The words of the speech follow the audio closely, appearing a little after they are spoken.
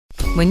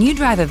When you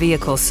drive a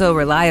vehicle so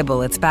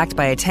reliable it's backed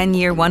by a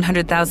 10-year,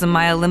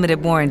 100,000-mile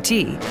limited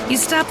warranty, you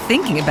stop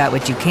thinking about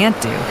what you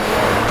can't do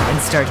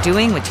and start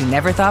doing what you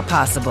never thought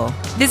possible.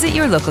 Visit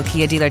your local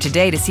Kia dealer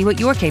today to see what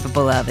you're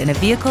capable of in a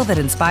vehicle that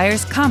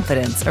inspires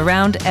confidence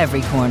around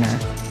every corner.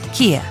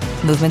 Kia,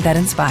 movement that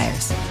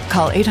inspires.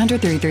 Call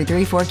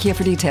 800-333-4KIA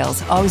for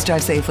details. Always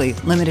drive safely.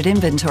 Limited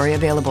inventory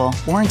available.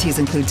 Warranties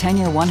include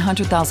 10-year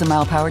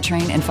 100,000-mile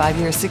powertrain and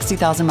 5-year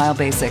 60,000-mile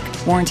basic.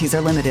 Warranties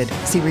are limited.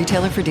 See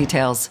retailer for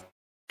details.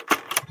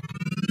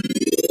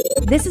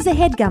 This is a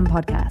HeadGum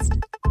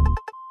podcast.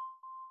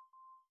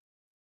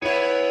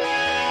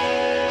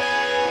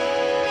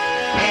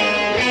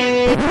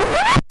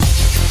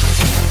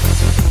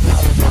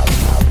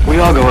 We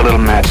all go a little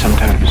mad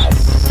sometimes.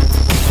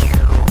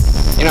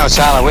 You know, it's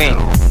Halloween.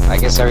 I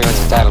guess everyone's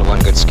entitled to one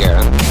good scare,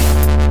 huh?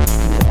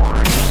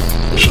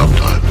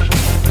 Sometimes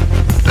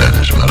that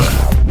is better.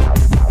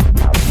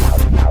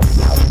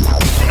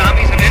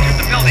 Zombies have entered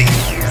the building.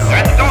 They're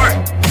at the door.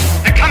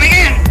 They're coming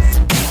in.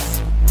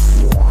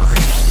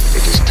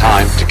 It is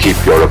time to keep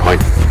your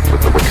appointment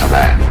with the Wicker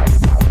Man.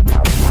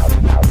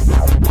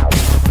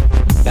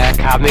 They're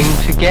coming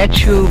to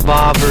get you,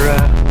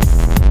 Barbara.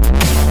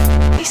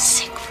 He's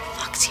sick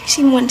fucks. You've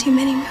seen one too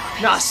many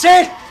movies. Nah,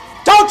 Sid!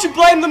 Don't you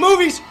blame the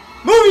movies!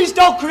 Movies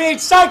don't create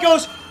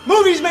psychos!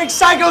 Movies make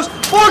psychos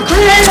more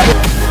creative!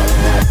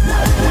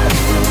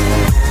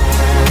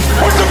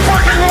 What's the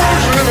fucking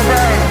lotion in the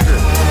bag?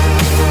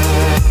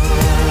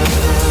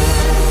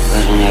 It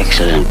was an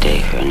excellent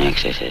day for an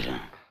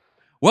exorcism.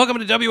 Welcome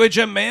to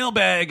WHM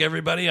Mailbag,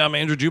 everybody. I'm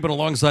Andrew Jupin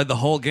alongside the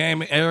whole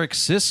game, Eric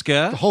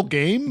Siska. The whole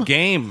game?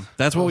 Game.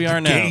 That's what we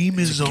are now. Game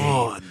is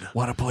on.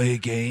 Want to play a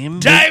game?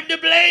 Time to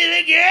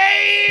play the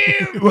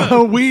game!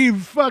 Well,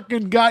 we've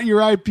fucking got your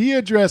IP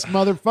address,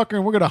 motherfucker,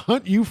 and we're going to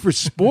hunt you for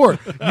sport.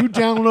 You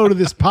downloaded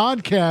this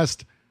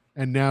podcast,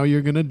 and now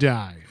you're going to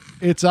die.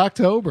 It's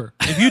October.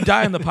 If you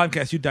die on the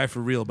podcast, you die for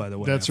real, by the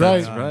way. That's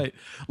right. That's right.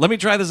 Let me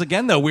try this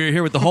again, though. We're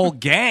here with the whole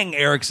gang,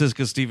 Eric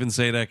Siska, Stephen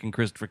Sadek, and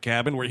Christopher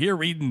Cabin. We're here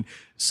reading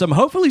some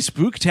hopefully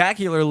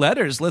spooktacular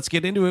letters. Let's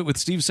get into it with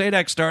Steve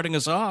Sadek starting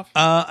us off.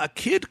 A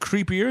kid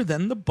creepier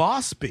than the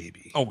boss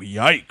baby. Oh,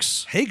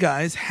 yikes. Hey,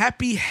 guys.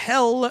 Happy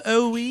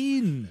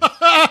Halloween.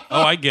 Oh,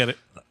 I get it.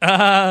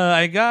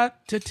 I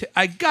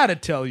gotta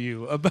tell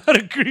you about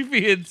a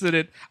creepy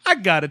incident.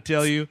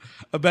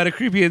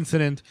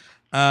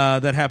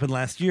 That happened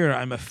last year.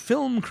 I'm a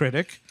film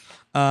critic,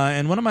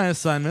 and one of my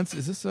assignments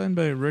is this signed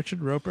by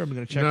Richard Roper. I'm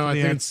going to check. No,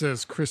 I think it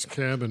says Chris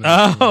Cabin.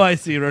 Oh, I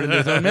see. He wrote it in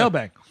his own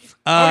mailbag.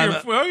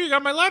 You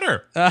got my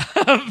letter.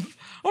 Oh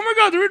my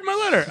God, they're reading my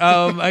letter.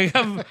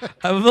 I'm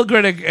a film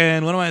critic,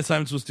 and one of my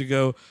assignments was to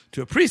go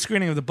to a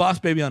pre-screening of The Boss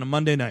Baby on a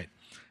Monday night.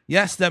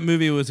 Yes, that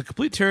movie was a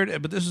complete turd,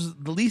 but this was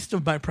the least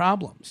of my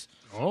problems.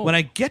 Oh. When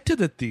I get to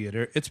the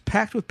theater, it's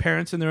packed with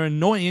parents and their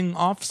annoying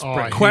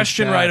offspring.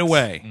 Question right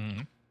away.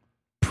 Mm-hmm.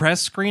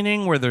 Press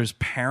screening where there's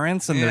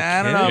parents and their kids?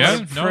 I don't know.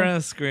 Yeah,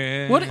 Press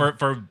screening. What?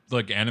 For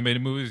like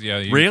animated movies? Yeah.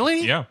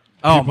 Really? Yeah.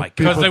 Oh my God.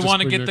 Because they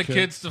want to get the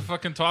kids to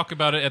fucking talk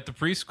about it at the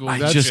preschool.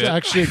 That's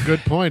actually a good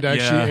point.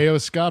 Actually, Yeah. A.O.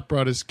 Scott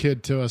brought his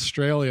kid to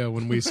Australia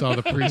when we saw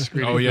the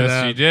pre-screening. Oh,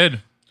 yes, he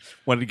did.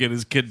 Wanted to get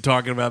his kid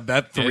talking about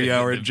that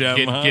 3-hour gem.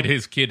 Get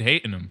his kid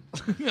hating him.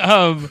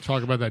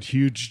 Talk about that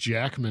huge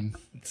Jackman.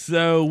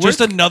 So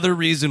just another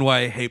reason why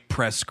I hate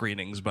press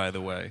screenings, by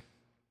the way.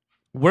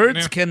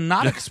 Words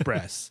cannot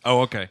express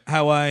how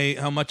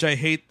much I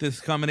hate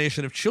this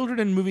combination of children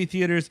in movie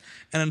theaters,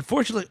 and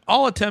unfortunately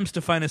all attempts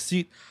to find a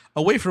seat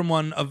away from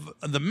one of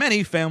the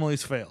many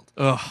families failed.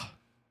 Ugh.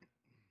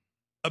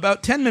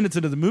 About 10 minutes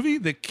into the movie,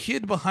 the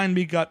kid behind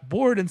me got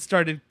bored and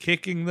started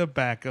kicking the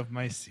back of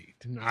my seat.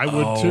 I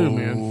would too,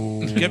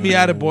 man. Get me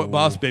out of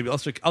Boss Baby.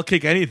 I'll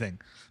kick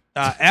anything.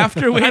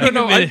 After waiting I don't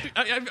know. a minute,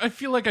 I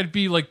feel like I'd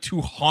be like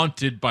too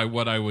haunted by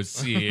what I was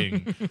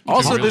seeing.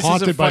 Also, this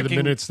haunted is by the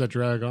minutes that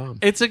drag on.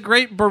 It's a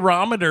great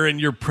barometer in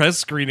your press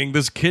screening.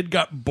 This kid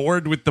got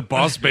bored with the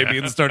Boss Baby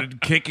and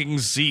started kicking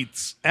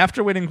seats.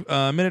 After waiting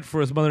a minute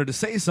for his mother to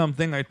say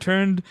something, I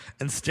turned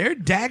and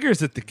stared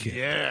daggers at the kid.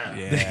 Yeah.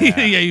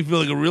 You feel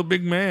like a real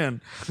big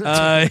man.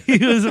 He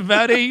was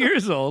about 8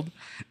 years old,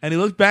 and he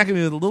looked back at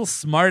me with a little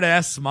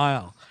smart-ass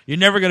smile. You're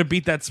never going to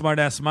beat that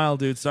smart-ass smile,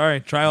 dude. Sorry.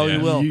 Try all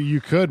you will.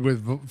 You could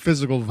with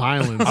physical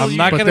violence, I'm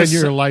not but gonna then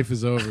your life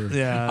is over.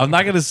 Yeah. I'm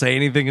not going to say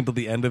anything until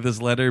the end of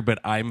this letter, but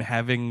I'm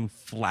having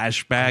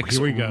flashbacks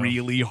Here we go.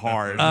 really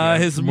hard.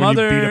 His When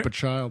mother you beat up a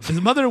child. His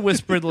mother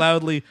whispered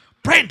loudly,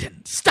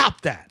 "Brandon,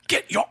 stop that!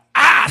 Get your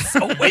ass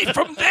away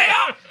from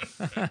there!"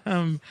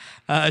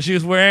 She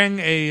was wearing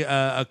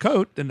a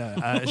coat, and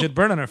she had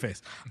burn on her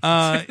face.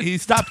 He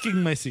stopped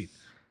kicking my seat.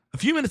 A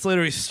few minutes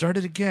later, he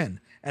started again.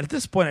 And at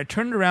this point, I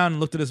turned around and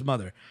looked at his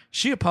mother.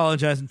 She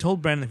apologized and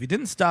told Brandon if he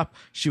didn't stop,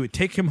 she would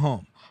take him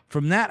home.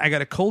 From that, I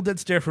got a cold, dead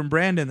stare from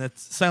Brandon that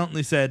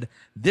silently said,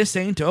 "This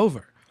ain't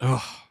over."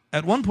 Ugh.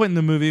 At one point in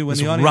the movie, when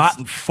this the audience...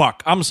 rotten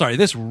fuck. I'm sorry,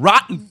 this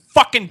rotten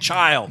fucking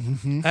child.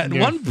 At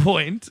one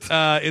point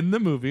in the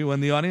movie,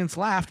 when the audience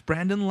laughed,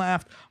 Brandon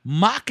laughed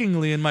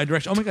mockingly in my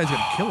direction. Oh my God, he's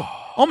going to kill him.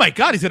 Oh my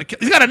God, he's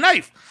got a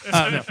knife.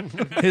 No.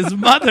 His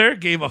mother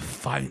gave a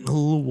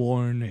final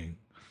warning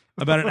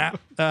about an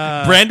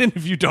hour. Brandon,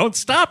 if you don't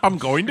stop, I'm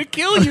going to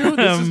kill you.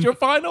 This is your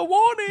final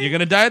warning. You're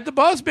gonna die at the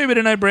Boss Baby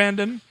tonight,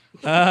 Brandon.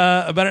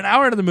 About an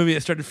hour into the movie, I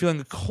started feeling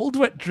a cold,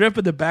 wet drip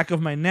at the back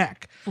of my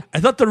neck. I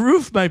thought the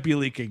roof might be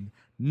leaking.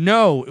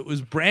 No, it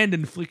was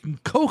Brandon flicking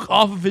coke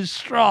off of his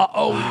straw.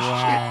 Oh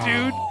shit,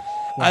 dude! Wow.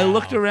 I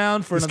looked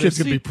around for another This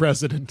seat. kid could be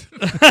president.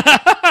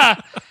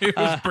 It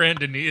was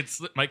Brandon. He had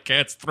slit my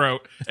cat's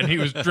throat, and he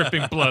was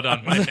dripping blood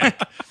on my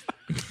neck.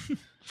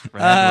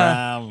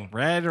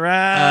 Red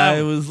round.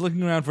 I was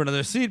looking around for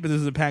another seat, but this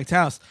is a packed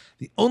house.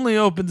 The only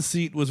open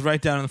seat was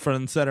right down in the front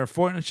and center.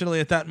 Fortunately,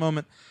 at that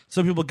moment,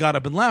 some people got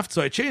up and left,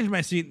 so I changed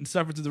my seat and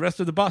suffered through the rest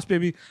of the Boss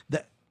Baby.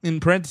 That, in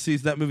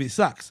parentheses, that movie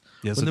sucks.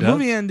 Yes, when the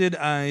movie ended,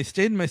 I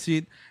stayed in my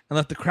seat and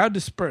let the crowd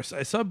disperse.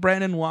 I saw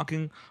Brandon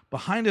walking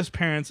behind his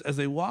parents as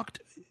they walked.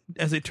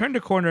 As they turned a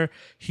corner,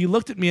 he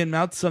looked at me and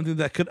mouthed something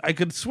that I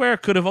could swear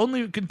could have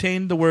only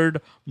contained the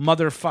word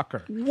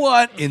motherfucker.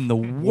 What in the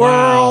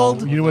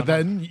world? You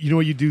know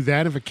what you do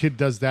that if a kid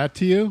does that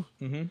to you?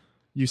 Mm-hmm.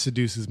 You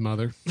seduce his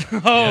mother.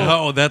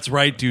 Oh, that's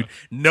right, dude.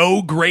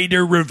 No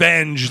greater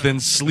revenge than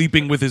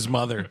sleeping with his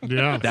mother.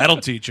 Yeah.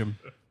 That'll teach him.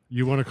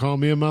 You want to call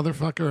me a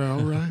motherfucker?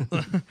 All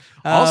right.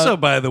 Also,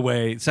 by the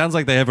way, it sounds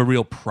like they have a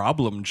real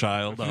problem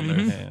child on their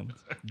hands.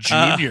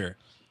 Junior.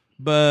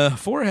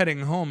 Before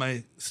heading home,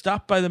 I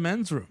stopped by the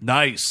men's room.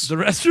 Nice. The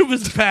restroom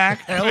was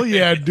packed. Hell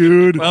yeah,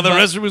 dude. Well, the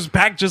restroom was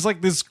packed just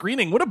like this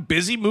screening. What a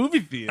busy movie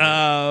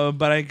theater.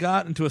 But I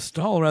got into a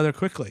stall rather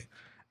quickly.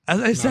 As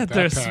I sat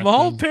there, a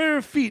small pair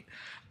of feet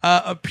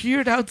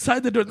appeared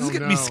outside the door. This is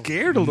getting me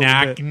scared a little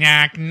bit.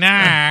 Knock,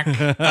 knock.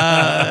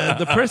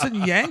 The person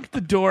yanked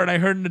the door, and I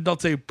heard an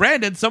adult say,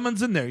 "Brandon,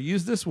 someone's in there.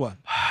 Use this one."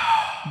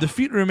 The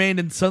feet remained,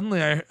 and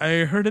suddenly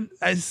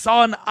I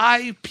saw an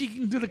eye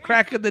peeking through the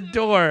crack of the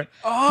door.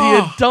 Oh.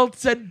 The adult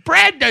said,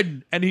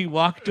 "Brandon," and he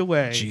walked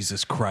away.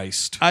 Jesus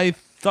Christ. I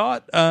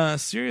thought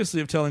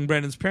seriously of telling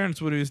Brandon's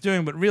parents what he was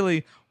doing, but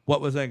really, what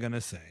was I going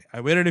to say?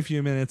 I waited a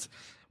few minutes.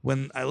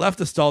 When I left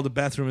the stall, the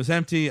bathroom was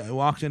empty. I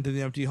walked into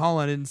the empty hall.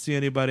 I didn't see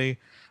anybody.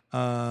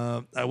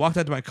 I walked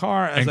out to my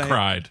car and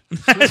cried.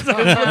 As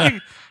I was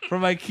looking for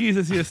my keys,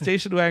 I see a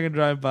station wagon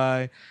drive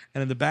by,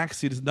 and in the back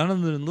seat is none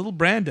other than little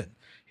Brandon.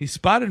 He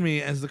spotted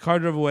me as the car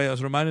drove away. I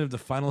was reminded of the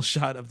final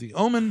shot of The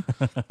Omen.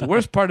 The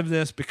worst part of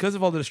this, because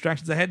of all the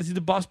distractions, I had to see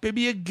the Boss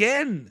Baby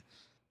again.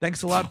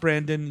 Thanks a lot,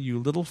 Brandon, you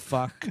little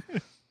fuck.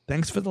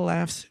 Thanks for the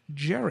laughs,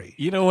 Jerry.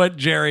 You know what,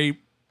 Jerry?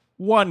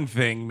 One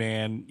thing,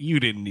 man,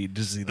 you didn't need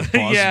to see the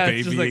Boss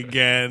Baby like,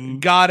 again.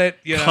 Got it.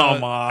 You know,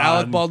 come on.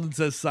 Alec Baldwin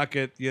says, "Suck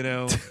it." You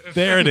know,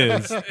 there it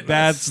is.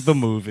 That's the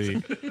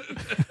movie.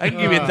 I can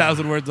give you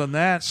 1,000 words on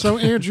that. So,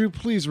 Andrew,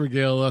 please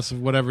regale us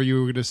of whatever you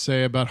were going to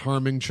say about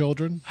harming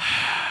children.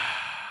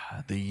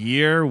 The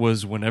year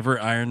was whenever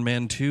Iron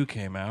Man 2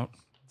 came out.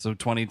 So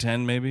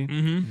 2010, maybe.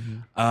 Mm-hmm.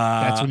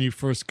 That's when you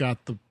first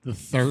got the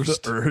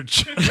thirst. The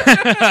urge.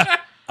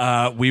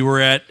 We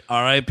were at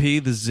R.I.P.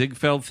 the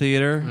Ziegfeld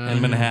Theater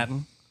in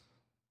Manhattan,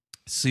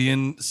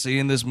 seeing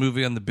this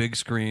movie on the big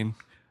screen.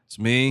 It's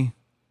me,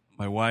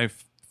 my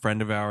wife,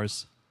 friend of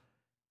ours,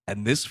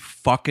 and this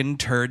fucking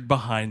turd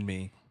behind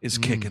me is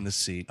kicking the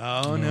seat.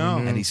 Oh no!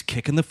 And he's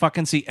kicking the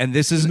fucking seat. And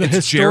this is the it's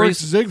historic Jerry's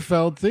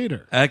Ziegfeld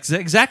Theater.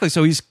 Exactly.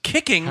 So he's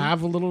kicking.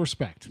 Have a little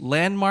respect.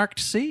 Landmarked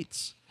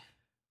seats.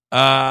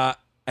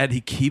 And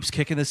he keeps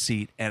kicking the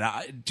seat. And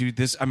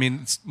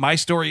my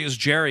story is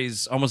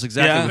Jerry's almost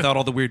exactly without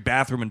all the weird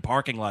bathroom and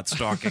parking lot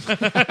stalking.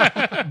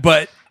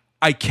 But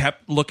I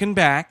kept looking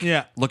back,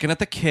 looking at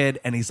the kid,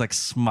 and he's like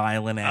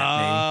smiling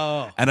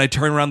at me. And I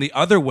turn around the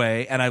other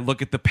way and I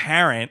look at the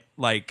parent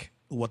like,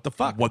 what the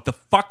fuck? What the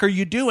fuck are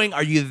you doing?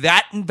 Are you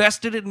that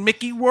invested in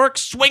Mickey Rourke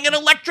swinging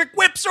electric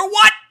whips or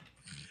what?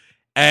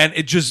 And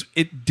it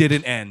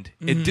didn't end.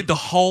 It did the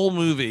whole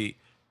movie.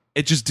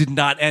 It just did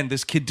not end.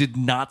 This kid did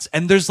not.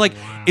 And there's like,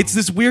 it's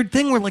this weird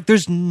thing where like,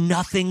 there's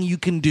nothing you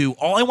can do.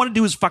 All I want to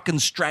do is fucking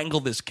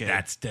strangle this kid.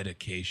 That's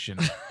dedication.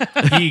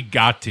 He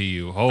got to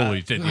you.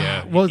 Holy shit,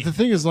 yeah. Well, the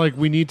thing is, like,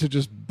 we need to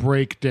just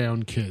break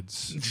down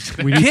kids.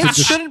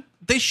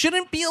 They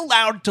shouldn't be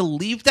allowed to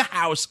leave the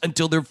house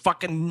until they're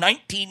fucking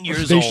 19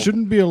 years old. They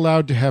shouldn't be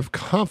allowed to have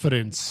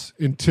confidence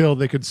until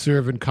they could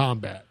serve in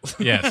combat.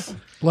 Yes.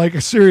 Like,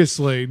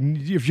 seriously,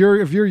 if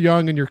you're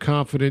young and you're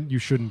confident, you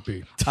shouldn't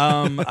be.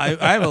 I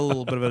have a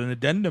little bit of an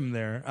addendum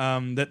there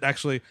that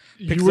actually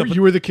picks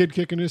you were the kid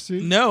kicking his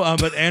seat? No,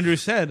 but Andrew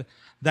said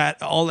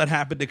that all that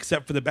happened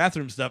except for the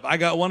bathroom stuff. I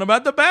got one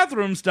about the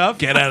bathroom stuff.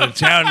 Get out of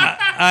town.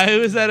 I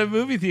was at a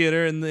movie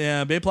theater in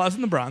the Bay Plaza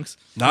in the Bronx.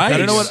 Nice. I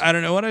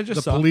don't know what I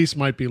just saw. The police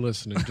might be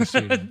listening. Just so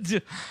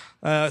you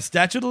know.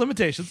 Statute of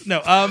limitations.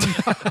 No.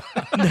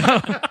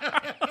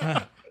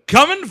 No.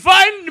 Come and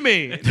find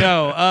me.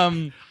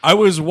 No. I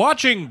was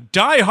watching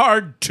Die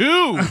Hard 2.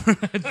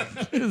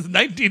 It was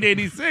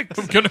 1986.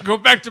 I'm going to go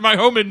back to my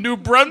home in New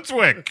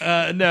Brunswick.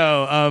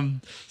 No.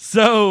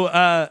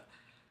 So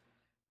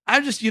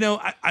I'm just,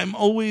 I'm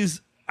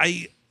always,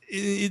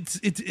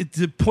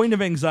 it's a point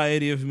of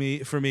anxiety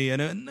for me,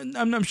 and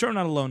I'm sure I'm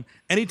not alone.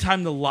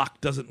 Anytime the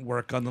lock doesn't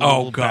work on the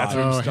little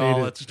bathroom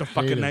stall, it's just a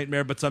fucking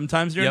nightmare. But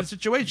sometimes you're in a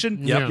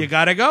situation, you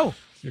gotta go.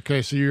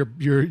 Okay, so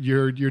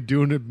you're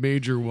doing a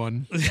major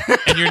one,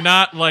 and you're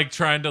not like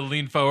trying to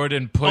lean forward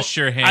and push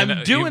your hand.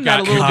 I'm doing that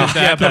a little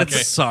bit, but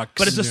it sucks.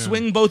 But it's a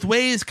swing both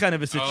ways kind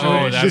of a situation.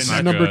 Oh, that's this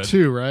is number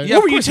 2, right? Yeah,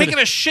 what were you taking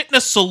a shit in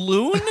a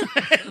saloon?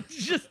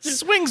 Just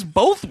swings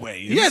both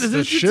ways. Yeah,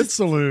 the shit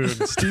saloon.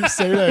 Steve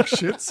Sadak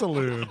shit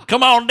saloon.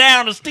 Come on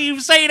down to Steve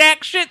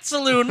Sadak shit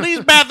saloon.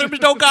 These bathrooms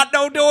don't got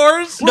no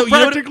doors. We're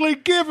practically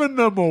giving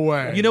them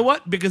away. You know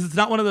what? Because it's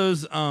not one of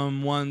those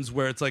ones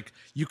where it's like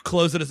you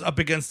close it up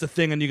against a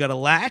thing and you got a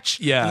latch.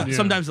 Yeah.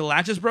 Sometimes the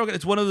latch is broken.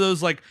 It's one of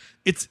those like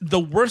it's the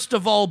worst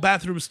of all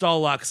bathroom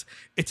stall locks.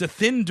 It's a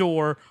thin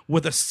door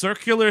with a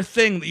circular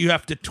thing that you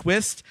have to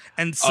twist,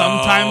 and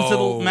sometimes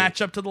it'll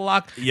match up to the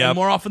lock. Yep. And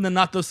more often than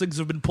not, those things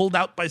have been pulled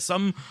out by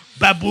some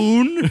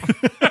baboon.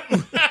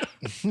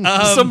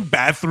 Some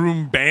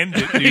bathroom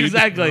bandit, dude.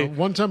 Exactly.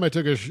 One time I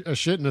took a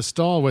shit in a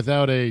stall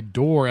without a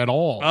door at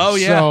all. Oh,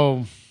 yeah.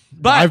 So,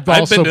 but I've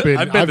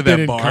been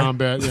in bar.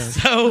 combat. Yeah.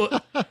 So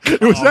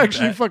it was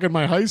actually fucking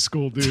my high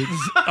school, dude.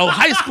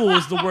 high school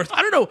was the worst.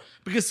 I don't know,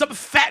 because some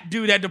fat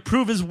dude had to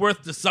prove his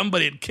worth to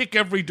somebody and kick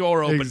every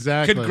door open.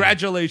 Exactly.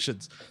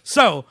 Congratulations.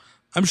 So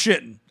I'm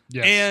shitting.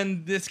 Yes.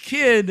 And this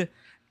kid,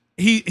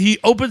 he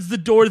opens the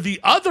door the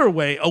other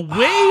way,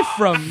 away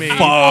from me.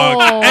 Fuck.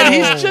 And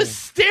he's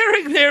just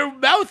staring there,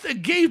 mouth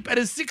agape, at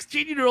a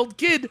 16-year-old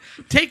kid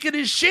taking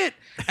his shit.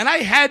 And I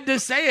had to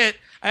say it.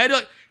 I had to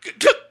like,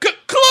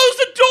 close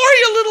the door,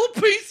 you little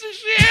piece of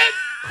shit.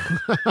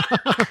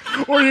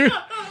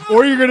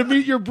 or you're gonna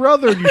meet your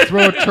brother and you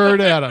throw a turd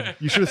at him.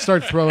 You should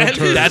start throwing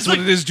turds. That's what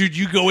it is, dude.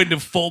 You go into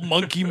full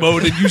monkey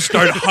mode and you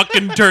start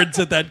hucking turds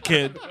at that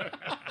kid.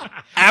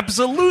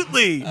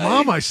 Absolutely.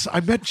 Mom, I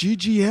met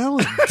Gigi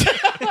Allen.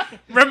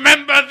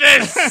 Remember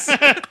this.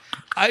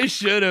 I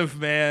should have,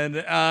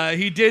 man.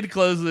 He did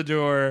close the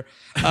door.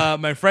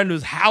 My friend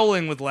was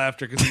howling with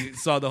laughter because he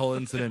saw the whole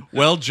incident.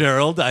 Well,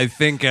 Gerald, I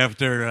think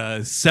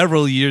after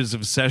several years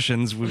of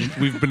sessions,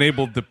 we've been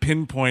able to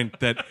pinpoint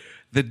that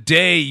the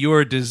day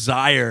your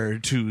desire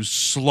to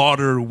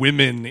slaughter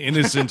women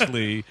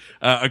innocently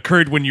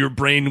occurred when your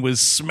brain was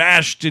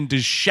smashed into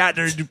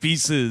shattered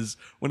pieces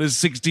when a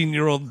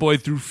 16-year-old boy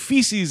threw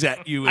feces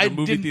at you in a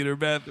movie theater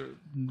bathroom.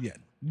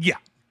 Yeah,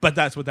 but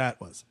that's what that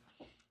was.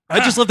 I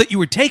just love that you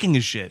were taking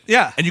a shit.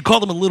 Yeah. And you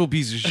called him a little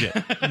piece of shit.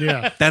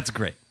 Yeah. That's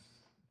great.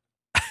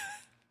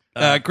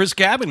 Chris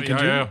Cabin,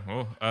 continue.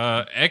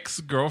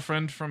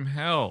 Ex-girlfriend from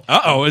hell.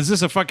 Uh-oh, is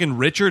this a fucking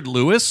Richard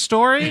Lewis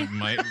story? It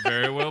might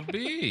very well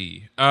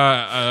be.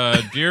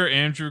 Dear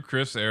Andrew,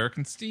 Chris, Eric,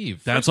 and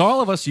Steve. That's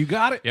all of us. You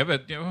got it. Yeah,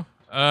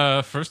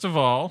 but first of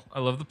all,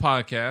 I love the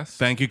podcast.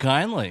 Thank you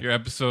kindly. Your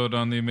episode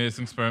on the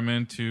Amazing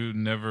Spider-Man 2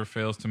 never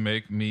fails to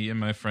make me and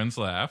my friends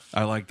laugh.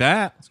 I like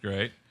that. It's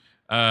great.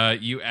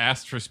 You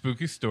asked for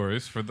spooky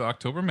stories for the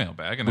October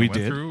mailbag, and We I went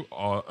did. through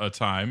a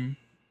time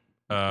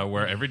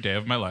where every day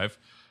of my life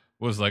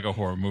was like a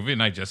horror movie,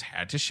 and I just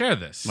had to share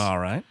this. All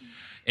right.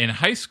 In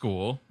high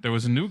school, there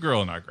was a new girl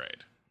in our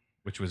grade,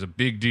 which was a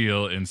big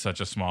deal in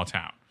such a small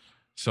town.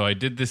 So I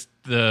did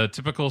the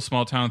typical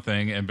small town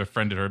thing and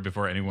befriended her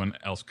before anyone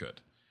else could.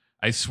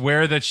 I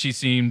swear that she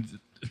seemed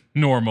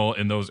normal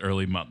in those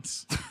early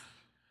months.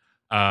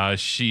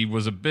 She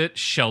was a bit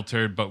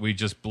sheltered, but we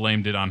just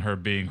blamed it on her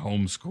being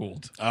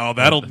homeschooled. Oh,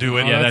 that'll do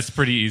it. Yeah, that's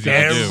pretty easy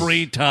to do.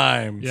 Every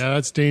time. Yeah,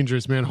 that's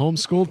dangerous, man.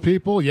 Homeschooled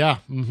people, yeah.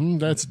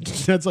 That's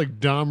like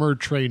Dahmer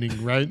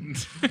training, right?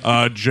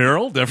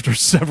 Gerald, after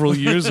several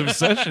years of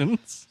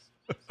sessions.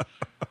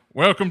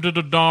 Welcome to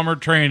the Dahmer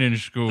Training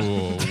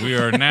School. We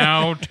are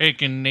now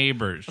taking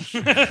neighbors.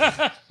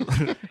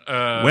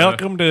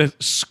 Welcome to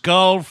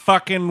Skull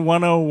fucking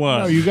 101.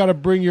 No, you got to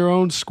bring your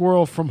own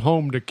squirrel from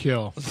home to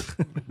kill.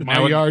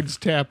 My yard's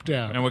tapped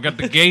out. And we got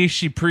the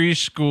Gacy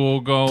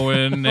preschool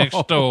going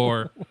next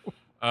door.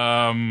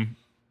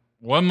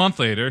 1 month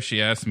later,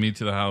 she asked me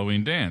to the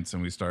Halloween dance,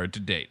 and we started to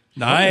date.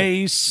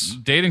 Nice.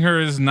 Dating her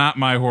is not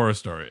my horror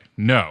story.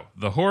 No,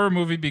 the horror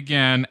movie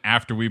began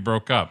after we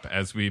broke up,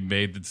 as we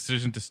made the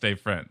decision to stay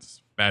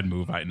friends. Bad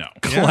move, I know.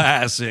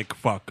 Classic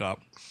fuck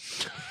up.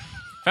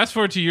 Fast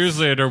forward to years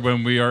later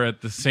when we are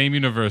at the same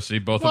university,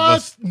 both What? of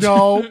us.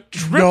 No.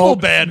 Triple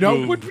bad no.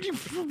 move.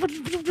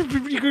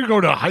 You gonna go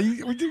to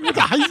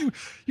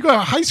you go to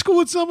high school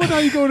with someone? Now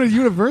you go to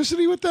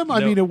university with them?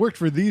 I mean, it worked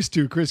for these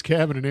two, Chris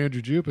Cabin and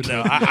Andrew Jupiter.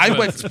 No, I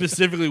went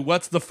specifically,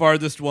 what's the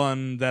farthest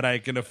one that I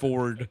can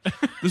afford?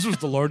 This was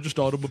the largest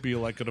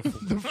automobile I could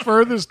afford. The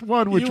furthest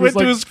one, which You was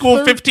went to like a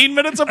school 15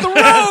 minutes up the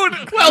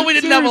road. Well, we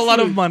didn't have a lot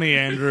of money,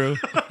 Andrew.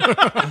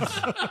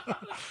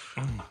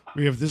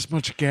 We have this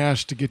much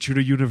gas to get you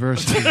to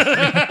university.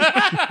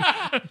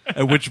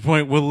 At which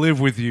point we'll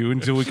live with you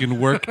until we can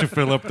work to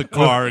fill up the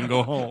car and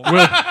go home.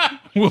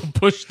 We'll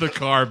push the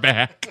car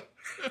back.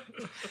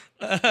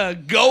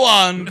 Go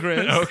on,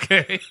 Chris.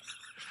 Okay.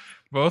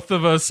 Both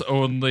of us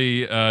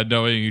only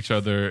knowing each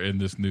other in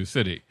this new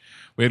city.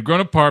 We had grown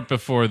apart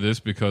before this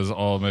because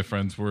all of my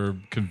friends were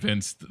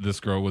convinced this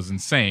girl was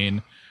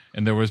insane,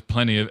 and there was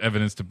plenty of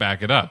evidence to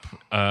back it up.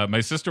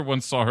 My sister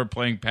once saw her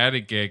playing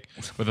patty cake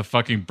with a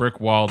fucking brick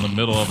wall in the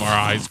middle of our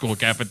high school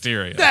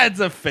cafeteria. That's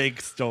a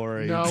fake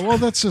story. No, well,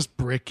 that's just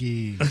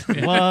bricky.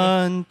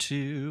 1,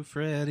 2,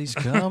 Freddy's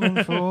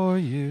coming for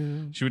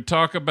you. She would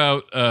talk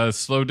about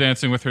slow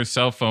dancing with her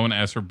cell phone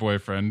as her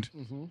boyfriend.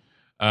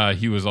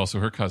 He was also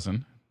her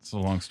cousin. It's a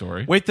long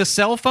story. Wait, the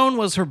cell phone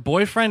was her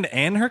boyfriend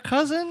and her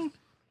cousin?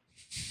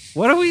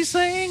 What are we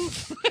saying?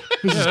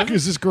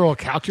 Is this girl a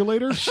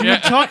calculator? She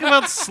would talk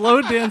about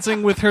slow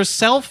dancing with her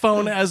cell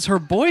phone as her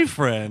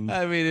boyfriend.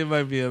 I mean, it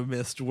might be a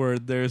missed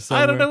word there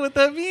somewhere. I don't know what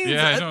that means.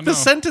 Yeah, I don't the know.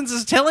 sentence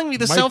is telling me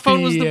the Might cell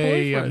phone was be the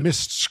a boyfriend.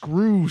 missed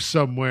screw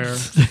somewhere.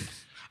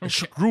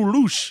 Screw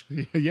loose.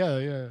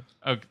 Yeah.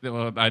 Okay,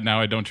 well, now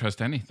I don't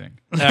trust anything.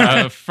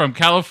 From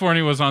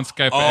California was on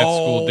Skype at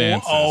school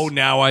dances. Oh,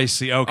 now I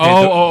see. Okay.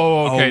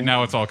 Okay.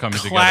 Now it's all coming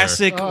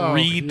Classic Oh,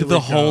 read here the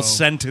we whole go.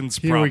 sentence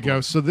Here problem. we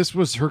go. So this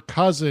was her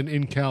cousin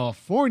in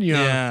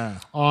California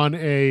on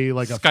a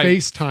Skype.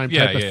 FaceTime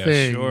type of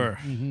thing. Sure.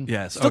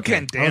 Yes. Still okay.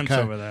 can't dance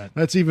Okay. over that.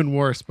 That's even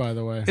worse, by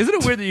the way. Isn't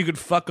it weird that you could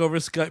fuck over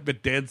Skype,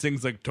 but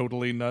dancing's like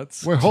totally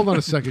nuts? Wait, hold on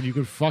a second. You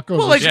can fuck over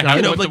Well, like Skype.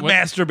 you know, what like the- what-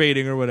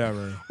 masturbating or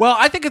whatever. Well,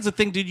 I think it's a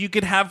thing, dude. You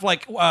could have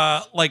like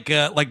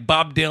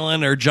Bob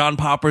Dylan or John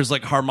Popper's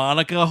like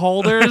harmonica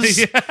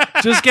holders.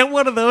 Just get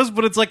one of those,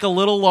 but it's like a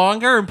little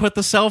longer, and put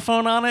the cell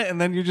phone on it,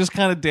 and then you're just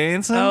kind of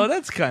dancing. Oh,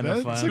 that's kind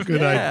of That's fun. a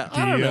good Yeah,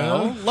 idea. I don't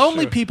know.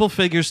 Lonely people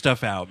figure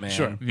stuff out, man.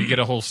 Sure. You get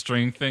a whole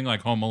string thing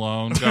like Home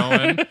Alone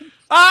going.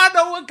 I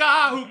know a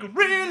guy who can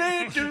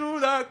really do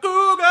that.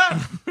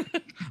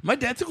 Googa. Am I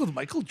dancing with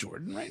Michael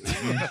Jordan right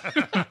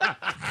now?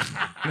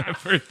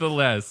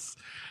 Nevertheless,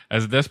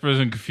 as a desperate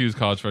and confused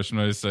college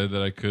freshman, I decided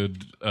that I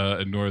could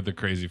ignore the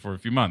crazy for a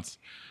few months.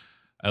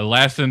 I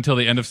lasted until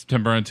the end of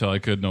September until I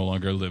could no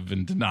longer live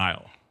in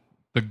denial.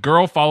 The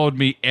girl followed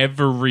me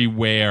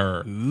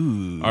everywhere.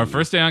 Ooh. Our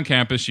first day on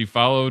campus, she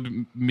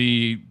followed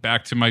me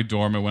back to my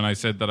dorm, and when I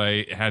said that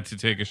I had to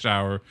take a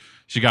shower,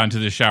 she got into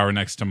the shower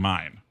next to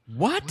mine.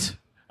 What?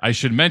 I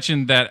should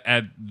mention that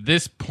at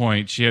this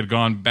point, she had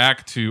gone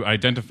back to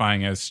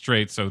identifying as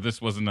straight, so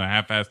this wasn't a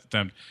half-assed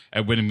attempt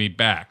at winning me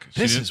back.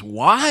 This is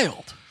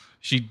wild.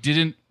 She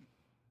didn't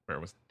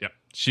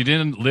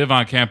live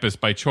on campus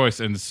by choice,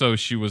 and so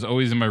she was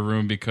always in my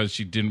room because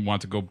she didn't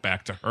want to go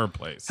back to her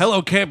place.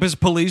 Hello, campus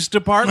police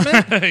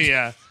department.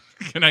 Yeah.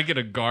 Can I get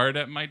a guard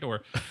at my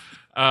door?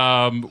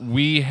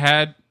 We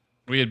had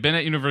been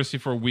at university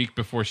for a week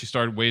before she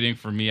started waiting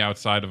for me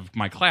outside of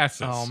my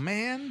classes. Oh,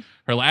 man.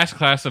 Her last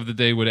class of the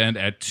day would end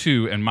at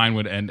 2, and mine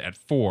would end at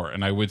 4,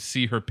 and I would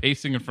see her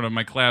pacing in front of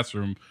my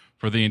classroom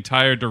for the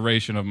entire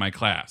duration of my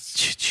class.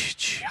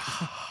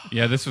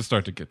 Yeah, this would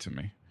start to get to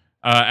me.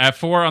 At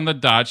 4 on the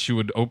dot, she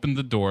would open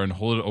the door and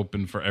hold it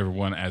open for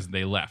everyone as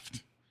they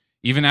left.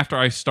 Even after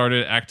I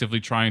started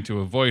actively trying to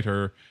avoid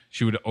her,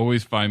 she would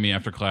always find me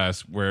after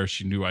class where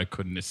she knew I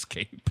couldn't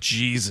escape.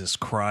 Jesus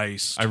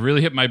Christ. I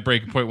really hit my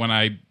breaking point when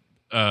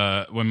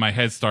my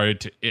head started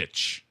to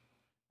itch.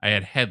 I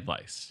had head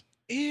lice.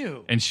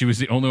 Ew. And she was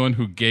the only one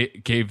who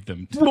gave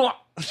them.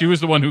 She was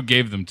the one who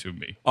gave them to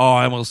me. Oh,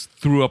 I almost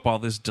threw up all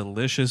this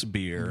delicious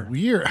beer.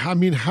 Weird. I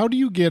mean, how do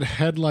you get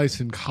head lice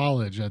in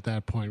college at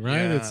that point, right?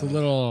 Yeah. It's a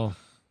little...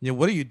 Yeah,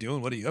 what are you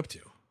doing? What are you up to?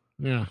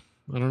 Yeah,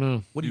 I don't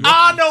know. What are you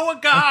I know a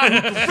guy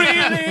who can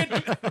really...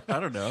 I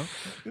don't know.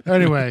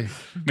 Anyway.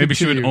 Maybe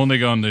she would continue. only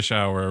go in the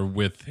shower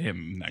with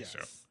him next to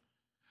her.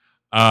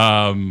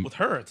 With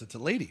her, it's a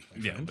lady.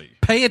 Yeah,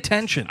 Pay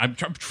attention. I'm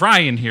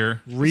trying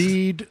here.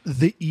 Read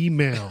the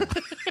email.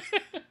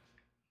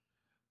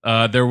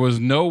 There was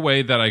no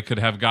way that I could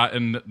have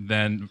gotten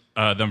them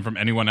from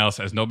anyone else,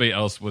 as nobody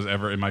else was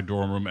ever in my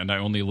dorm room, and I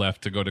only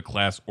left to go to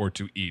class or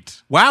to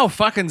eat. Wow,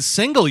 fucking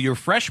single your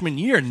freshman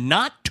year.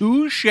 Not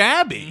too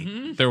shabby.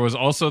 Mm-hmm. There was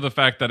also the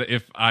fact that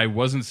if I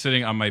wasn't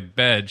sitting on my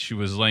bed, she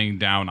was laying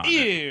down on it.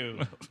 Ew.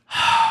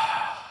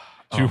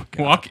 She would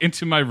walk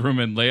into my room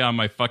and lay on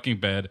my fucking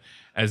bed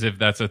as if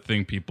that's a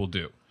thing people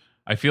do.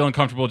 I feel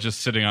uncomfortable just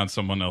sitting on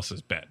someone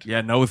else's bed.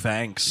 Yeah, no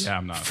thanks. Yeah,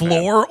 I'm not a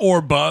Floor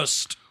or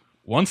bust.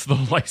 Once the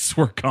lights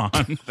were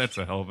gone, that's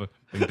a hell of a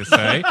thing to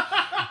say,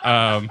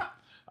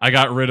 I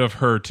got rid of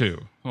her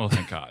too. Well,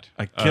 thank God.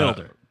 I killed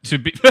her.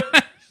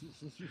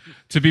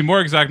 To be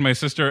more exact, my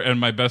sister and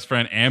my best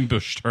friend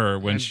ambushed her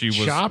when she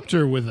was... Chopped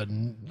her with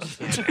an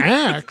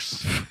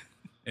axe.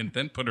 And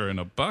then put her in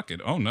a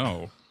bucket. Oh,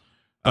 no.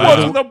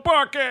 What's in the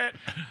bucket?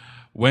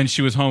 When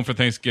she was home for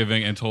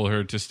Thanksgiving and told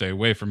her to stay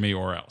away from me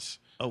or else.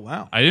 Oh,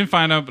 wow. I didn't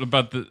find out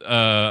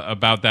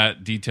about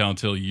that detail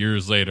until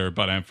years later,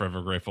 but I'm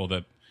forever grateful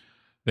that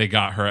they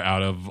got her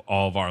out of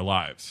all of our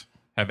lives.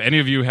 Have any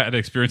of you had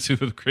experiences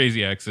with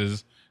crazy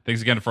exes?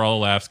 Thanks again for all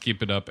the laughs.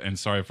 Keep it up, and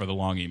sorry for the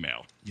long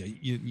email. Yeah,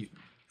 Who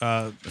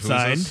was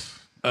signed.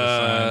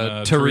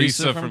 this?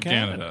 Teresa from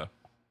Canada.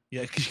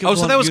 Yeah, Oh,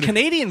 so that was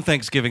Canadian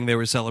Thanksgiving they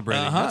were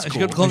celebrating. That's She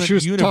cool. kept calling She it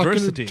was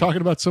university.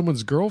 talking about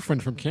someone's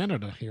girlfriend from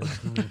Canada here.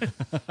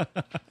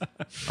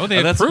 Oh,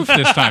 they had proof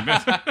this time.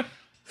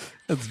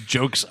 That's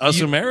jokes us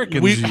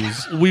Americans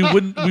use. We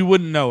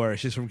wouldn't know her.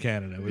 She's from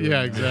Canada.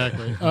 Yeah,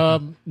 exactly.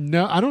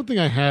 No, I don't think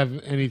I have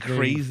anything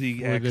crazy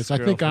for this. I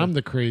think I'm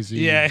the crazy.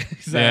 Yeah,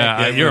 exactly.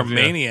 Yeah, you're a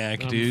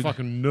maniac, I'm dude.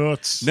 fucking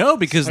nuts. No,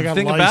 because I the got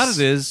thing lice. about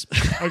it is,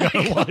 I got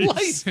a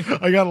lice.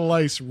 I got a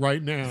lice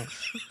right now.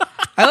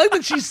 I like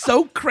that she's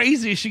so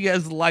crazy she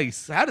has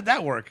lice. How did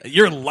that work?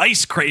 you're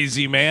lice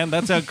crazy, man.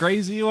 That's how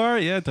crazy you are.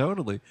 Yeah,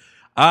 totally.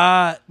 No,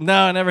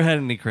 I never had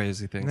any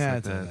crazy things Nah, like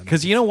it's all that. right.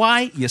 Because you know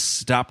why? You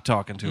stop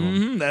talking to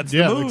them. That's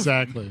Yeah, the move.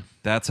 exactly.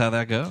 That's how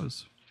that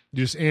goes.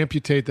 You just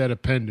amputate that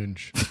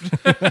appendage.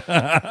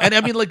 And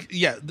I mean, like,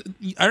 yeah,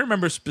 I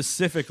remember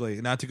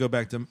specifically, not to go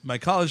back to my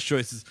college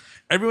choices,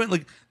 everyone,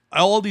 like,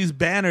 all these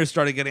banners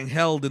started getting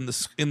held in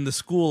the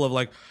school of,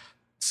 like,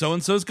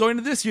 so-and-so's going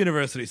to this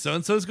university,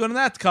 so-and-so's going to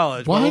that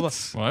college. What? Blah, blah,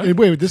 blah. What?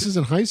 Wait, this is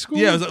in high school?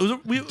 Yeah,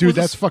 Dude,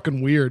 that's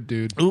fucking weird,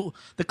 dude.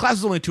 the class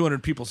was only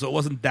 200 people, so it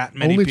wasn't that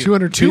many Only people.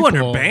 200 200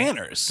 people.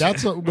 banners.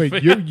 That's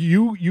wait.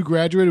 You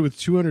graduated with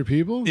 200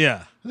 people?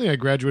 Yeah. I think I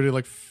graduated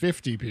like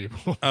 50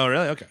 people. Oh,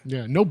 really? Okay.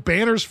 Yeah, no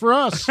banners for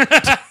us.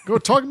 Go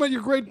talk about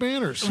your great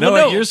banners. No,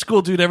 at your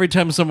school, dude, every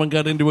time someone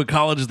got into a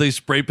college, they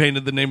spray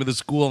painted the name of the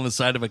school on the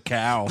side of a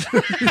cow.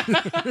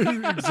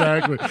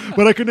 Exactly.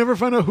 But I could never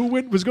find out who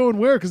was going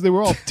where because they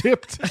were all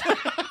tipped.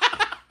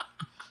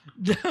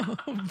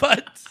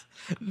 But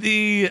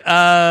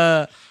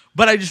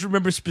but I just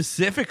remember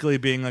specifically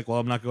being like, well,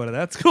 I'm not going to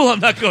that school. I'm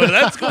not going to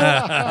that school.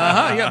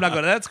 Yeah, I'm not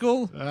going to that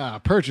school.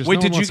 Purchase. Wait,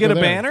 No did one you wants to get go a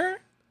there. banner?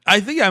 I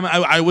think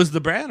I was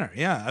the banner.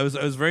 Yeah, I was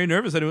very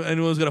nervous. I knew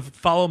I was going to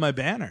follow my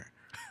banner.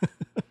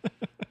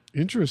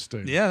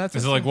 Interesting. Yeah, that's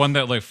Is it like one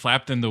that like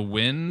flapped in the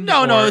wind?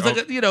 No, or- it's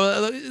like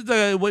it's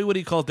a, what do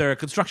you call it there? A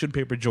construction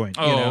paper joint.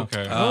 Oh, you know?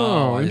 okay.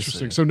 Oh, I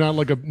interesting. see. So not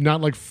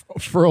like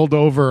furled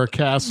over a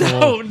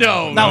castle.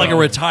 No, Not like a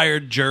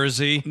retired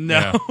jersey.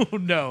 no, Yeah.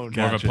 no.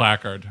 More of a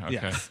placard. Okay.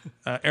 Yes.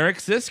 Eric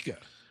Siska.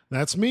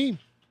 That's me.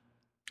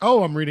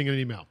 Oh, I'm reading an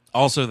email.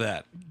 Also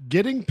that.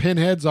 Getting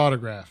Pinhead's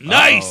autograph.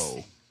 Nice.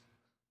 Oh.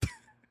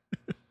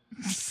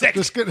 Sick.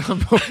 Just get,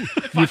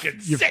 Fucking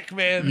sick,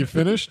 man. You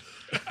finished?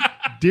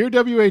 Dear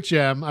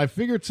WHM, I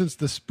figured since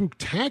the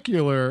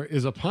Spooktacular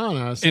is upon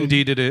us,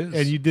 Indeed it is.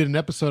 and you did an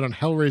episode on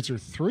Hellraiser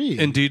 3,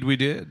 Indeed we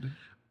did.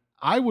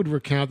 I would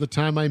recount the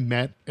time I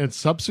met and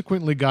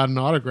subsequently got an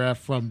autograph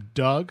from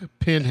Doug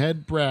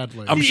Pinhead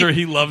Bradley. I'm sure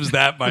he loves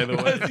that, by the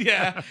way.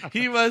 Yeah,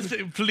 he was.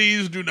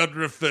 Please do not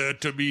refer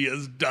to me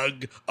as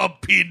Doug a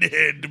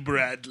Pinhead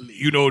Bradley.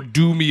 You know,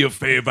 do me a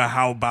favor.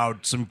 How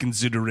about some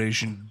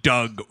consideration?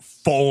 Doug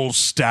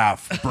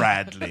Falstaff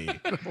Bradley.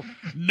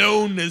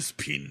 Known as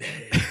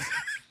Pinhead.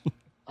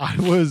 I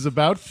was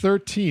about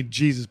 13.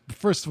 Jesus.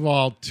 First of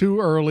all, too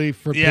early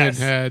for Yes.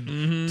 Pinhead.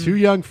 Too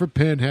young for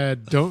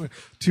Pinhead.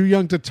 Too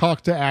young to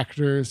talk to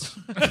actors.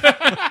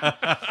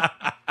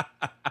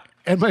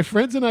 And my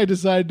friends and I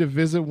decided to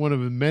visit one of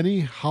the many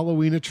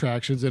Halloween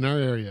attractions in our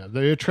area.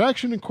 The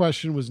attraction in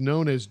question was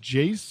known as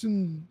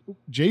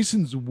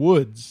Jason's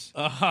Woods.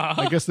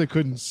 I guess they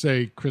couldn't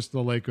say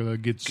Crystal Lake or they'll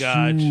get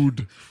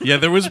sued. Yeah,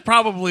 there was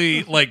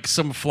probably like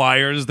some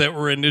flyers that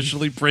were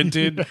initially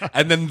printed,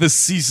 and then the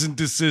cease and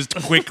desist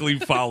quickly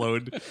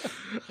followed.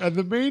 And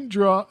the main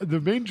draw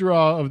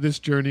of this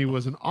journey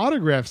was an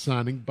autograph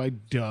signing by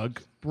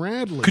Doug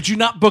Bradley. Could you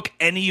not book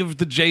any of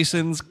the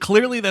Jasons?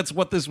 Clearly, that's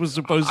what this was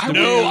supposed to be.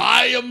 No,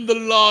 I am the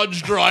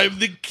Lodge Drive,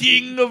 the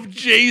king of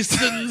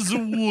Jason's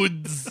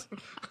Woods.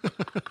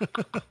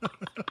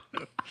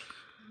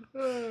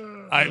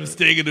 I'm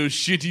staying in a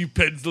shitty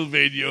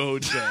Pennsylvania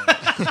hotel.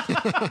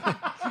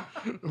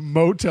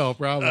 Motel,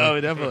 probably. Oh,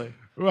 definitely.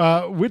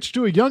 Which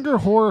to a younger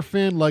horror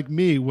fan like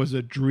me was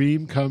a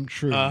dream come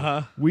true.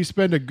 We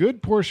spent a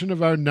good portion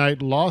of our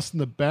night lost in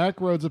the back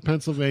roads of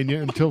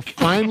Pennsylvania until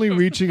finally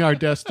reaching our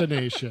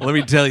destination. Let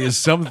me tell you,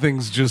 some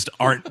things just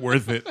aren't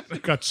worth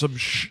it. Got some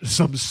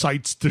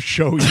sights to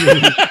show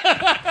you.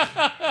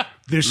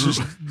 This is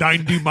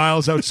 90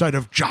 miles outside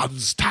of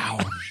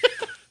Johnstown.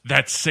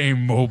 That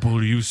same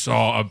mobile you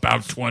saw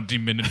about 20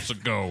 minutes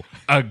ago.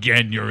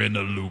 Again, you're in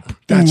a loop.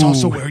 That's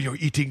also where you're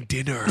eating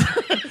dinner.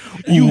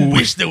 You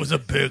wish there was a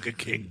Burger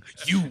King.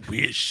 You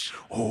wish.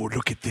 Oh,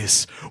 look at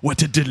this.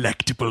 What a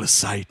delectable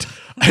sight.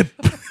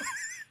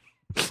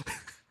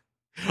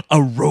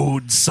 A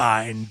road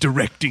sign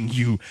directing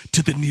you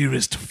to the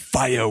nearest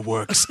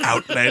fireworks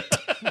outlet.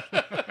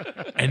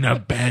 An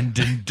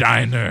abandoned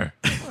diner.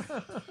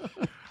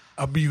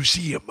 A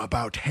museum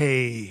about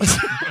hay.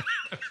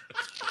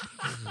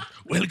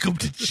 Welcome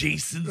to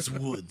Jason's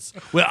Woods,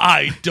 where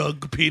I,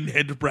 Doug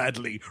Pinhead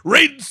Bradley,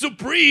 reign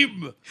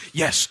supreme.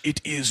 Yes,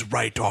 it is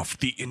right off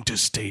the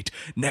interstate,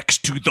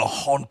 next to the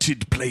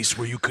haunted place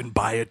where you can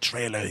buy a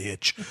trailer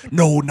hitch.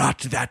 No, not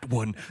that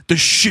one. The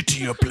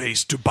shittier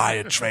place to buy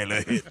a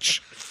trailer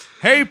hitch.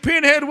 Hey,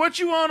 Pinhead, what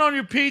you on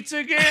your pizza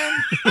again?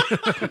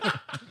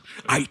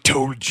 I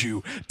told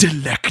you,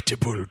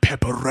 delectable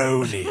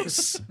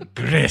pepperonis.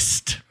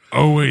 Grist.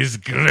 Always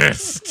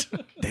grist.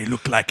 They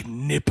look like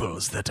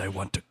nipples that I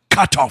want to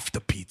cut off the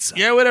pizza.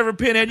 Yeah, whatever,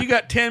 Pinhead. You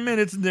got 10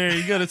 minutes in there.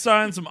 You got to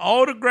sign some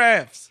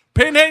autographs.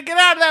 Pinhead, get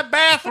out of that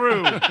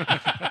bathroom.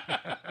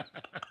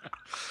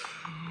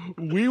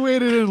 We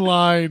waited in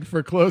line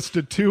for close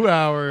to 2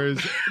 hours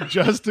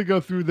just to go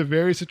through the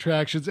various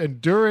attractions.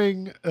 And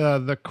during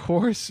the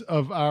course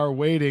of our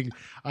waiting,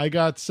 I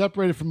got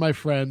separated from my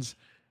friends.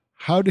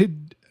 How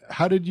did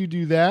you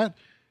do that?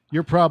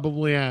 You're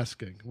probably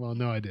asking. Well,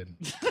 no, I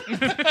didn't.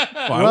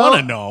 I want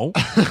to know.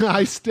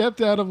 I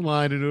stepped out of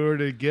line in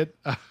order to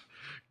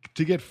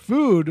get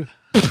food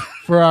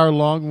for our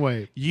long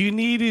wait. You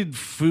needed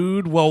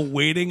food while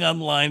waiting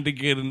online to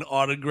get an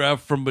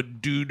autograph from a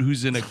dude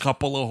who's in a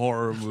couple of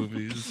horror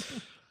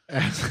movies.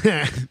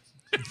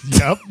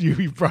 Yep,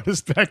 you brought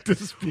us back to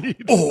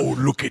speed. Oh,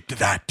 look at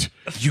that.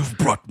 You've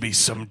brought me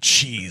some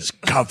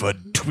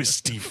cheese-covered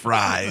twisty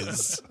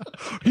fries.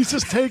 He's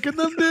just taking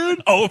them,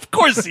 dude? Oh, of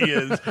course he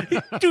is.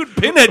 Dude,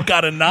 Pinhead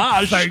got a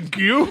nosh. Thank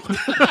you.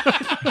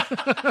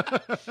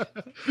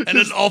 And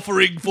an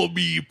offering for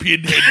me,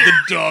 Pinhead the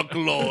Dark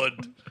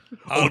Lord.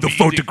 The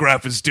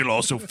photograph is still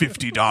also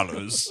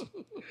 $50.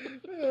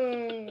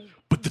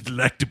 But the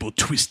delectable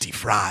twisty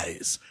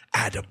fries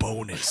add a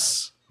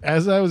bonus.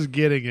 As I was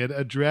getting it,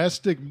 a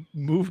drastic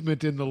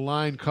movement in the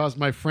line caused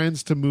my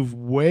friends to move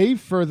way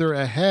further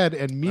ahead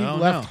and me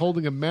left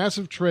holding a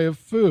massive tray of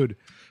food.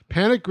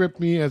 Panic gripped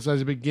me as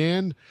I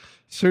began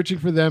searching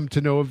for them to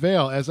no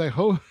avail.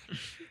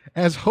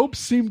 As hope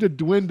seemed to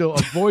dwindle,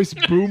 a voice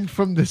boomed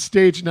from the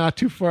stage not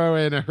too far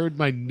away, and I heard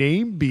my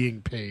name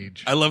being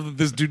paged. I love that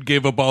this dude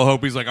gave up all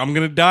hope. He's like, I'm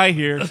going to die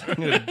here. I'm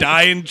going to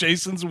die in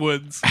Jason's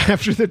woods.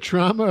 After the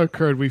trauma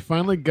occurred, we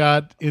finally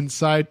got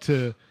inside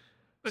to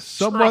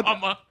somewhat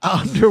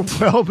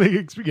underwhelming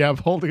experience. Yeah, I'm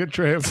holding a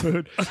tray of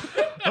food.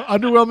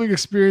 Underwhelming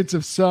experience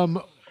of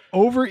some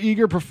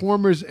overeager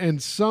performers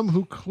and some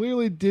who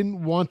clearly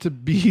didn't want to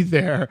be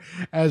there.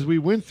 As we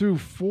went through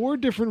 4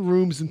 different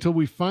rooms until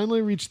we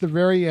finally reached the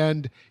very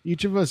end,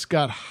 each of us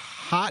got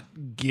hot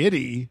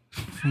giddy.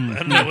 I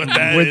don't know what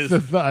that is.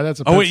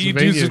 That's a wait, you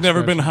dudes Pennsylvania have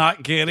never been expression.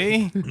 hot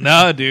giddy?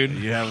 No, dude.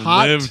 You haven't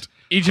Hot- lived.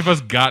 Each of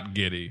us got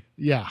giddy.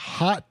 Yeah,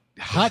 hot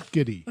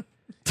giddy.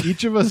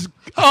 Each of us,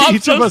 I'm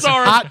each so of us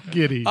sorry. hot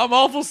giddy. I'm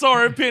awful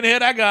sorry,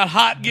 Pinhead. I got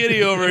hot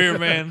giddy over here,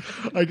 man.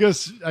 I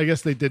guess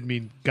they did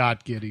mean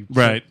got giddy,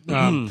 Right.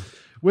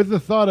 With the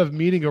thought of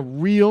meeting a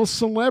real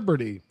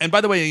celebrity. And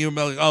by the way, you're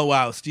like, oh,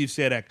 wow, Steve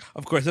Sadek.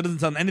 Of course, that doesn't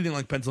sound anything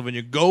like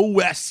Pennsylvania. Go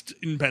west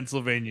in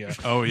Pennsylvania.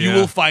 Oh, You yeah.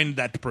 will find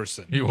that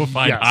person. You will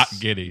find Yes. hot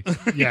giddy.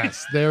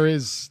 Yes, there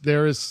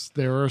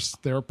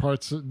are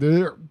parts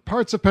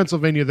of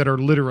Pennsylvania that are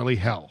literally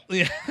hell.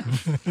 Yeah.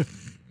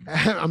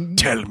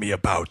 Tell me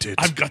about it.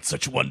 I've got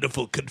such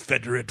wonderful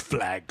Confederate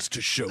flags to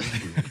show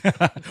you.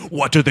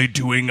 What are they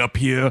doing up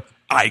here?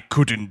 I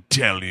couldn't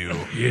tell you.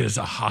 Here's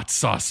a hot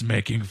sauce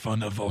making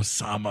fun of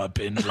Osama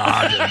bin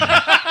Laden.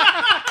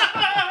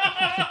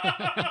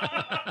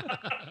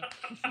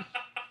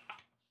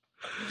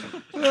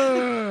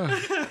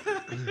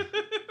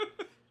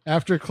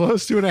 After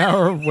close to an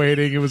hour of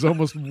waiting, it was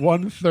almost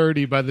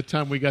 1:30 by the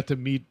time we got to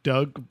meet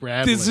Doug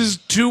Bradley. This is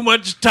too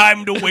much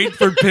time to wait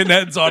for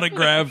Pinhead's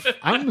autograph.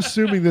 I'm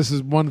assuming this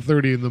is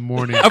 1:30 in the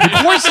morning. Of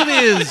course it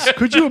is.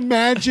 Could you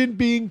imagine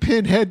being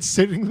Pinhead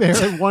sitting there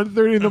at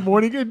 1:30 in the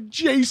morning in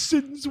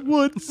Jason's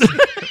woods?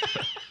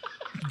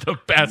 The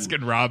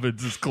Baskin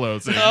Robbins is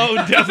closing. Oh,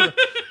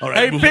 definitely. All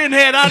right, Hey,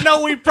 Pinhead, I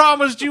know we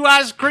promised you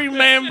Ice Cream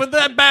Man, but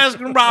that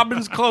Baskin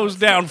Robbins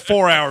closed down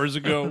 4 hours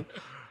ago.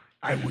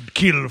 I would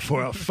kill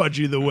for a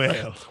Fudgy the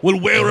Whale. Well,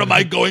 where am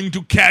I going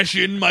to cash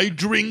in my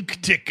drink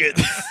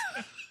tickets?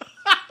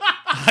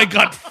 I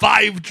got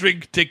 5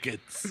 drink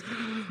tickets.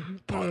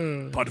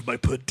 Part of my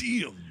per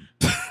diem.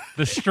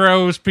 The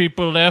Strohs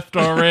people left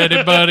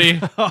already, buddy.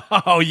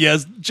 Oh,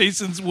 yes.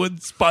 Jason's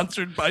Woods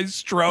sponsored by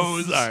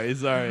Strohs.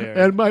 Sorry.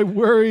 And my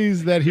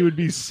worries that he would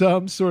be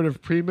some sort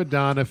of prima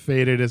donna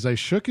faded as I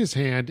shook his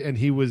hand and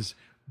he was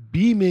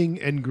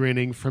beaming and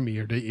grinning from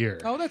ear to ear.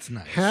 Oh, that's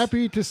nice.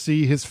 Happy to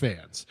see his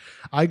fans.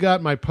 I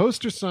got my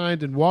poster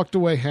signed and walked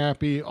away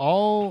happy,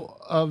 all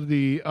of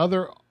the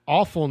other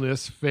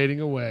awfulness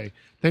fading away.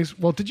 Thanks.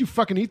 Well, did you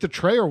fucking eat the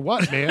tray or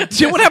what, man?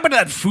 See, what happened to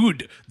that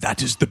food?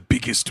 That is the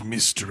biggest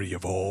mystery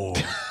of all.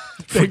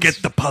 Forget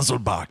the puzzle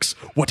box.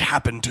 What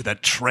happened to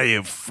that tray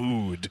of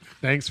food?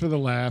 Thanks for the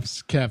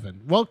laughs,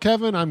 Kevin. Well,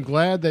 Kevin, I'm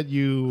glad that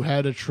you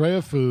had a tray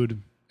of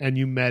food and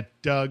you met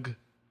Doug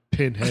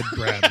Pinhead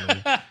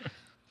Bradley.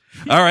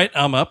 All right,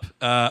 I'm up.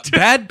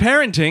 Bad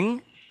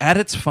parenting at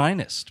its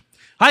finest.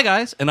 Hi,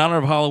 guys. In honor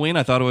of Halloween,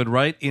 I thought I would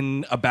write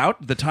in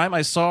about the time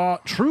I saw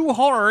true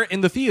horror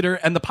in the theater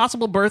and the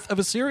possible birth of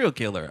a serial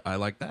killer. I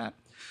like that.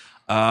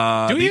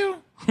 Do you?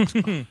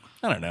 I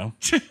don't know.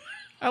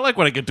 I like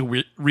when I get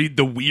to read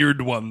the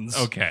weird ones.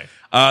 Okay.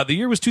 The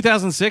year was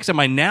 2006, and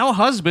my now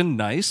husband,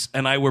 nice,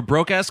 and I were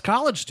broke-ass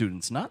college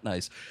students, not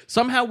nice.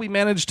 Somehow we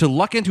managed to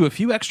luck into a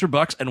few extra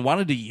bucks and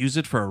wanted to use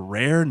it for a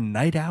rare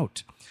night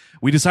out.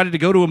 We decided to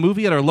go to a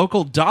movie at our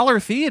local dollar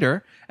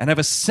theater and have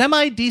a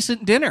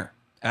semi-decent dinner.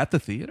 At the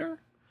theater?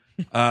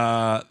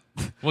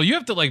 Well, you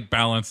have to like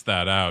balance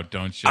that out,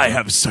 don't you? I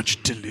have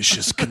such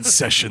delicious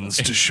concessions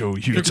to show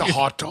you. It's a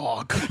hot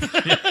dog.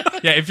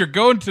 Yeah, if you're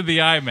going to the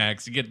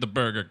IMAX, you get the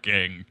Burger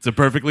King. It's a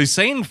perfectly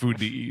sane food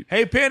to eat.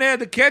 Hey, Pinhead,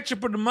 the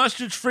ketchup and the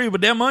mustard's free,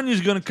 but them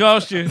onions going to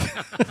cost you.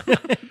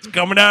 It's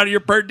coming out of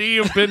your per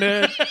diem,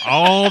 Pinhead.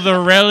 All the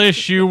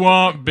relish you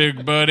want,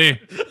 big buddy.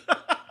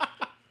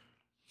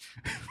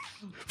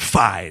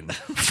 Fine.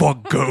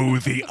 Forgo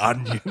the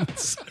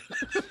onions.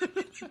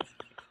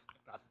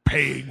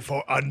 Paying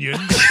for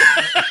onions.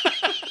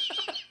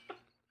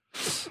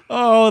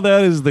 Oh,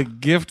 that is the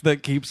gift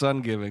that keeps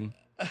on giving.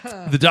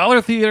 The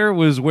Dollar Theater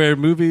was where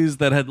movies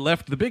that had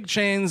left the big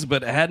chains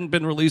but hadn't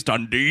been released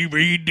on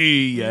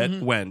DVD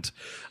yet went.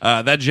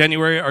 That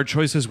January, our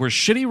choices were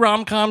shitty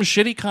rom-com,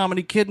 shitty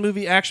comedy, kid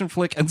movie, action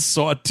flick, and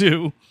Saw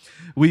 2.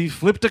 We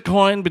flipped a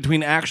coin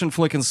between action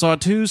flick and Saw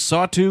 2.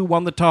 Saw 2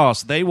 won the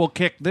toss. They will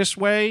kick this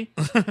way.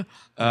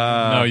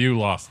 No, you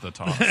lost the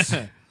toss.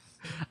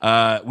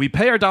 We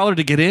pay our $1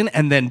 to get in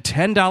and then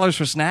 $10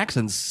 for snacks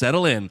and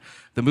settle in.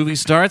 The movie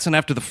starts, and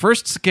after the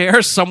first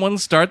scare, someone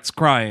starts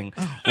crying.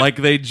 Like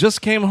they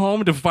just came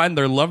home to find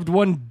their loved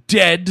one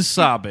dead,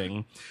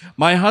 sobbing.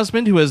 My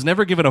husband, who has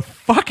never given a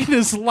fuck in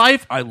his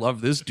life, I love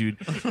this dude,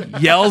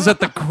 yells at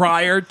the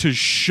crier to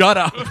shut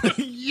up.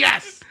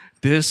 Yes!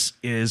 This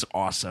is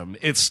awesome.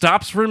 It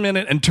stops for a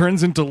minute and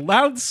turns into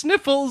loud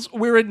sniffles.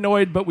 We're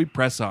annoyed, but we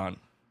press on.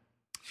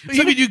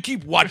 So, you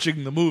keep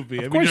watching the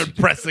movie. I mean, you're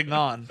pressing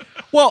on.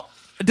 Well,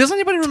 does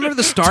anybody remember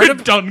the start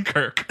of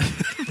Dunkirk?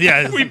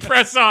 Yeah, we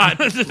press on.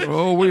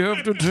 Oh, we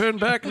have to turn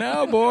back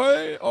now,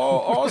 boy. Oh,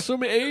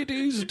 awesome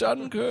 80s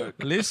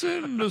Dunkirk.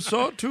 Listen, the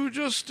Saw 2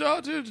 just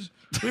started.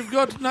 We've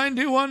got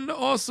 91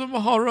 awesome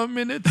horror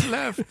minutes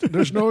left.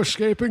 There's no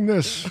escaping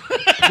this.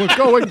 We're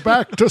going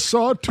back to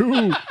Saw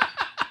 2.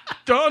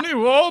 Donnie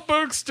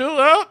Wahlberg's still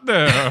out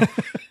there.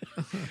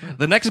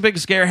 The next big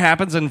scare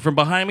happens, and from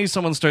behind me,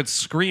 someone starts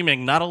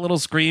screaming. Not a little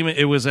scream.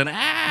 It was an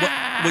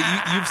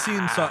You've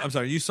seen Saw. I'm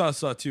sorry, you saw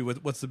Saw 2.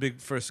 What's the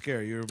big first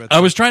scare you were about to I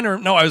was trying to.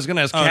 No, I was going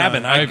to ask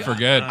Cabin. No, I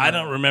forget. I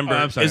don't remember.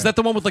 I'm sorry. Is that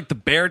the one with like the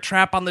bear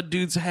trap on the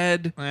dude's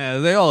head? Yeah,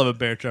 they all have a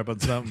bear trap on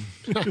something.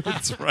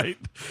 That's right.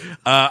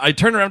 I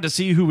turned around to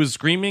see who was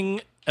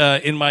screaming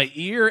in my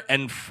ear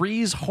and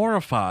freeze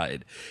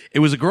horrified. It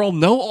was a girl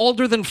no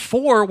older than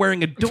 4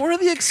 wearing a Dora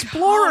the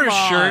Explorer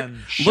shirt,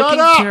 looking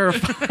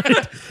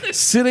terrified,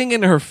 sitting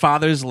in her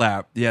father's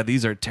lap. Yeah,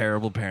 these are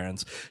terrible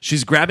parents.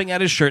 She's grabbing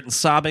at his shirt and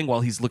sobbing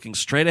while he's looking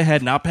straight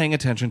ahead, not paying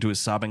attention to his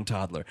sobbing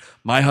toddler.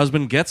 My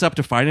husband gets up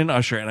to find an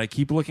usher, and I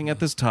keep looking at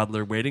this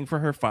toddler, waiting for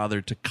her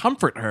father to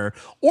comfort her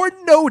or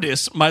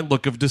notice my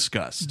look of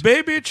disgust.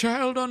 Baby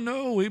child, oh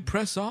no, we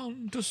press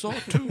on to Saw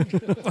 2.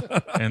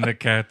 And the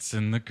cat's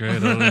in the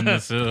cradle and the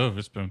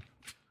silver spoon.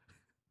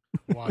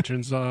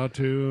 Watching Saw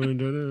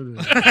 2.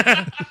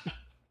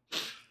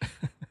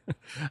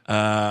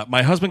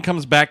 My husband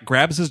comes back,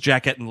 grabs his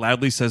jacket, and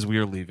loudly says we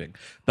are leaving.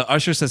 The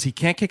usher says he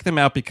can't kick them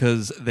out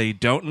because they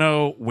don't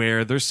know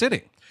where they're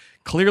sitting.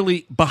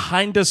 Clearly,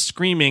 behind us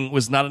screaming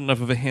was not enough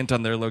of a hint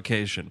on their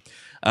location.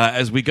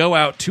 As we go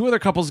out, 2 other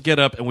couples get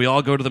up and we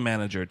all go to the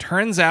manager.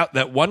 Turns out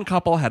that one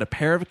couple had a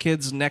pair of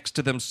kids next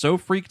to them so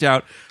freaked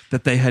out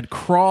that they had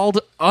crawled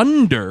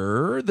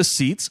under the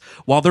seats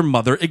while their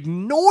mother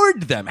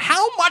ignored them.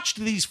 How much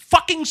do these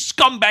fucking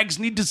scumbags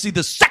need to see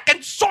the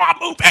second Saw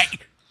movie?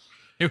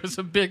 It was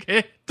a big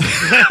hit.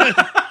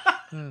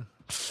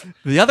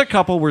 The other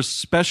couple were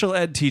special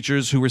ed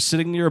teachers who were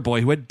sitting near a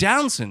boy who had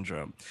Down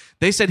syndrome.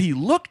 They said he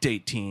looked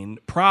 18,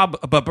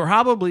 but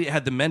probably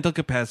had the mental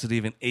capacity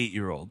of an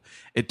 8-year-old.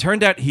 It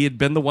turned out he had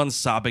been the one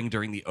sobbing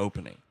during the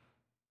opening.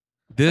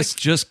 This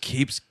just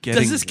keeps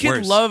getting Does this kid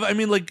worse. love,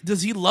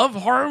 does he love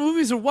horror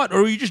movies or what?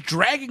 Or are you just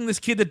dragging this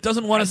kid that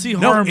doesn't want to see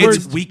horror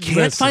movies? We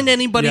can't find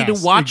anybody to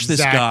watch this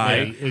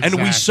guy. And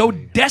we so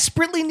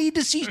desperately need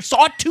to see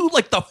Saw 2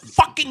 like the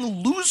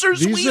fucking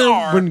losers These we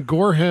are when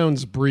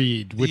gorehounds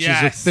breed, which is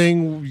a Yes.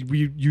 thing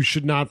you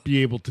should not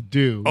be able to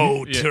do.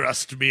 Oh,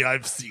 trust me,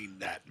 I've seen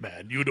that,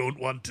 man. You don't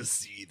want to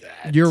see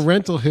that. Your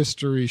rental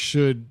history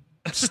should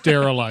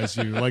sterilize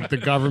you. Like the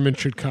government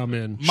should come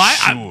in.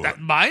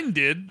 Mine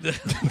did.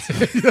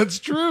 That's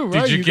true,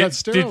 right? Did you got get?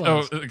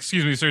 sterilized.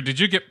 Excuse me, sir. Did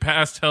you get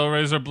past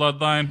Hellraiser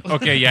Bloodline?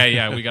 Okay,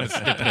 yeah. We gotta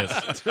snip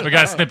this. We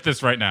gotta snip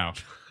this right now.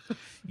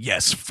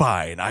 Yes,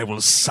 fine. I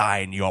will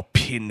sign your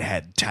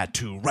Pinhead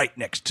tattoo right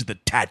next to the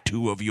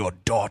tattoo of your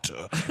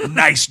daughter.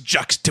 Nice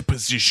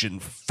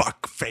juxtaposition,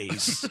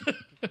 fuckface.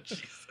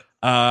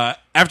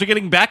 After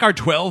getting back our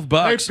 $12,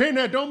 Hey,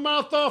 Pinhead, don't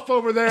mouth off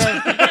over there.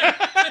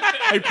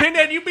 Hey,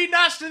 Pinhead, you be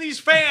nice to these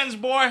fans,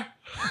 boy.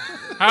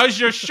 How's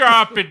your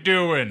Sharpie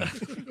doing?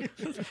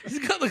 He's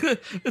got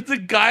it's a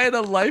guy in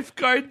a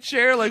lifeguard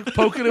chair, like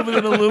poking him with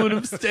an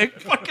aluminum stick,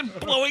 fucking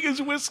blowing his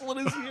whistle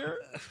in his ear.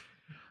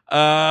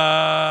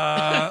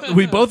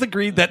 We both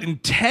agreed that in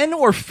 10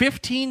 or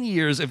 15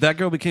 years, if that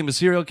girl became a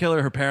serial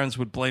killer, her parents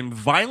would blame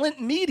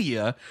violent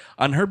media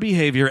on her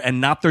behavior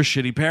and not their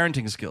shitty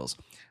parenting skills.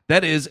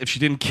 That is, if she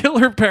didn't kill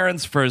her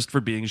parents first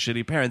for being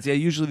shitty parents. Yeah,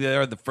 usually they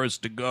are the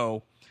first to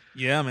go.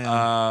 Yeah,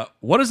 man.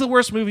 What is the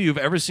worst movie you've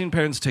ever seen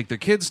parents take their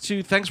kids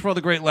to? Thanks for all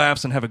the great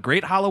laughs and have a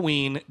great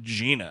Halloween,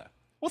 Gina.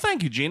 Well,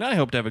 thank you, Gina. I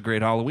hope to have a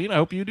great Halloween. I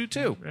hope you do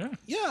too.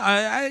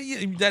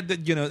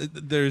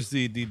 There's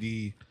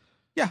the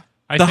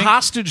The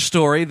hostage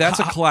story. That's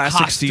a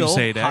classic Steve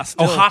Zadak.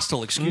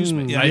 Hostel. Excuse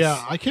me.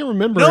 Yeah, I can't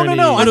remember.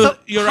 No.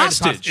 You're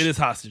Hostage. right. It is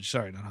Hostage.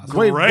 Sorry, not Hostage.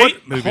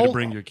 Great movie to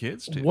bring your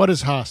kids to. What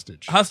is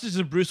Hostage? Hostage is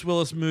a Bruce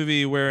Willis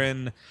movie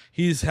wherein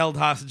he's held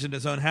hostage in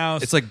his own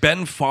house. It's like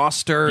Ben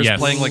Foster is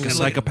playing like a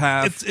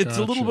psychopath. It's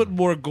a little bit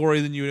more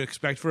gory than you would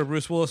expect for a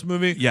Bruce Willis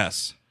movie.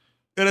 Yes.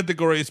 And at the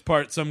goriest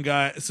part, some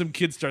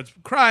kid starts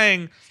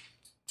crying.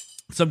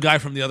 Some guy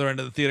from the other end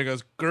of the theater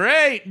goes,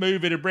 "Great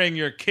movie to bring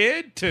your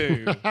kid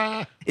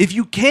to." If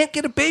you can't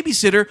get a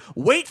babysitter,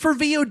 wait for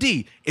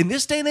VOD. In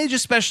this day and age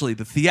especially,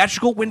 the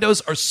theatrical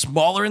windows are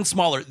smaller and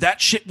smaller. That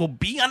shit will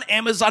be on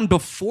Amazon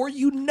before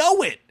you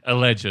know it.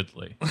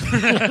 Allegedly.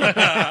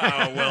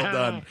 Well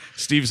done.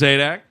 Steve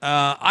Zadak?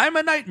 I'm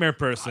a nightmare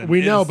person.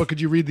 We know, but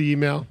could you read the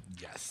email?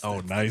 Yes.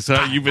 Oh, nice.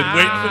 You've been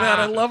waiting for that.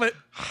 I love it.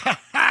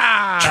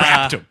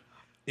 Trapped him.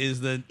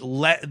 Is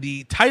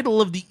the title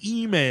of the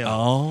email.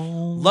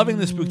 Oh. Loving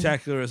the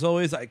Spooktacular as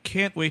always. I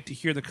can't wait to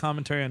hear the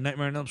commentary on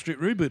Nightmare on Elm Street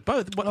reboot.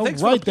 But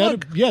thanks for the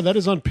plug. That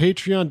is on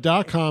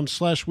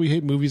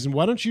patreon.com/WeHateMovies. And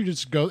why don't you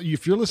just go,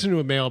 if you're listening to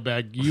a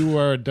mailbag, you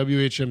are a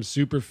WHM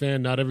super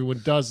fan. Not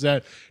everyone does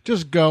that.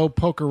 Just go,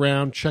 poke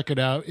around, check it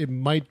out. It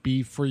might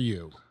be for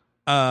you.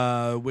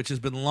 Which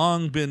has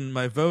long been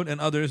my vote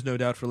and others, no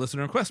doubt, for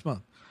Listener Request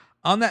Month.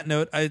 On that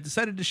note, I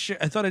decided to share.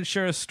 I thought I'd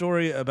share a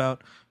story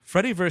about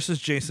Freddy versus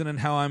Jason and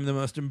how I'm the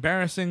most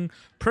embarrassing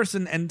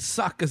person and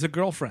suck as a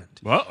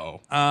girlfriend. Uh-oh.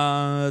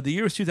 The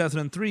year was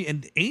 2003,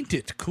 and ain't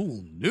it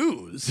cool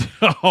news?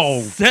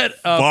 Set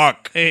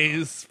up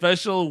a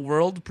special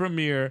world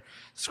premiere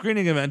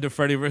screening event of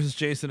Freddy versus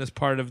Jason as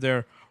part of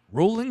their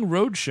rolling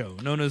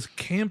roadshow known as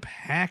Camp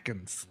Hack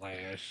and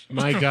Slash.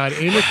 My God,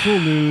 Ain't It Cool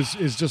News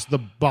is just the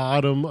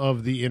bottom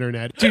of the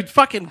internet. Dude,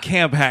 fucking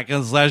Camp Hack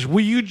and Slash,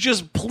 will you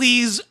just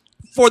please,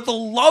 for the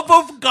love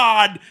of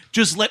God,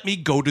 just let me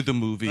go to the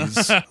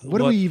movies?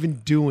 What are we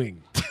even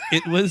doing?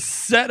 It was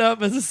set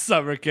up as a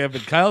summer camp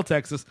in Kyle,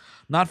 Texas,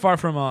 not far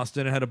from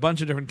Austin. It had a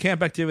bunch of different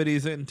camp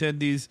activities that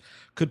attendees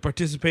could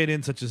participate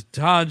in, such as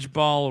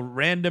dodgeball,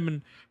 random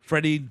and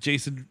Freddy,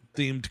 Jason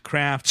themed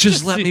crafts.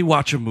 Just let me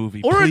watch a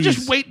movie, or please.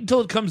 Just wait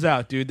until it comes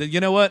out, dude. You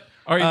know what?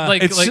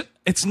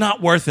 It's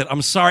not worth it.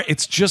 I'm sorry.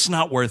 It's just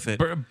not worth it.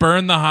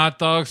 Burn the hot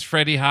dogs,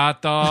 Freddy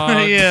hot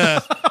dogs. Yeah.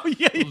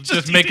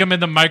 Just make them in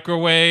the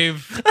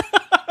microwave.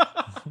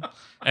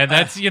 And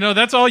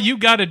that's all you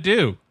got to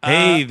do.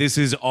 Hey, this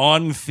is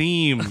on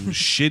theme.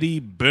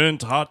 Shitty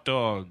burnt hot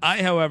dogs.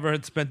 I, however,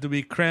 had spent the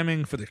week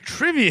cramming for the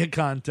trivia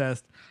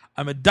contest.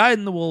 I'm a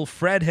dyed-in-the-wool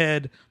Fred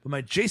head, but my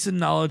Jason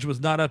knowledge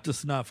was not up to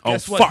snuff.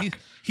 Guess what? Fuck.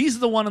 He's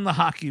the one in the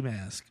hockey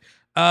mask.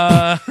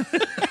 Hey,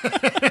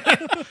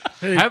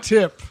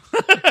 tip.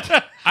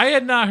 I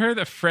had not heard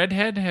that Fred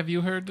head. Have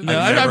you heard that? No,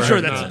 I'm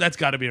sure that's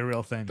got to be a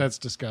real thing. That's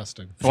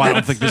disgusting. Well, I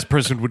don't think this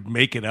person would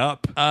make it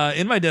up.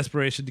 In my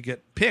desperation to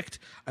get picked,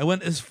 I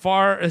went as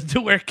far as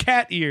to wear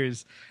cat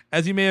ears.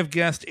 As you may have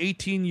guessed,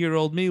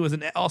 18-year-old me was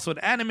also an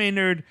anime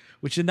nerd,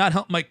 which did not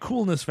help my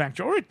coolness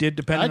factor, or it did,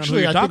 depending on who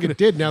you're talking to. I think it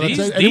did. Now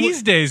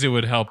these days, it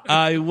would help.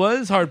 I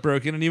was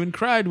heartbroken and even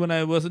cried when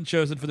I wasn't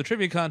chosen for the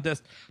trivia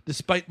contest,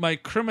 despite my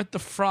Kermit the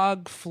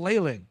Frog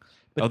flailing.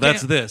 But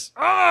that's this.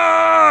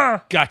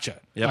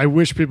 Gotcha. Yep. I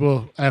wish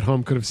people at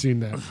home could have seen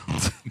that.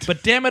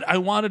 But damn it, I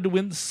wanted to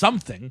win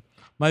something.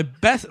 My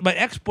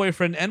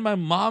ex-boyfriend and my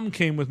mom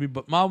came with me,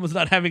 but mom was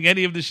not having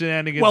any of the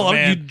shenanigans. Well,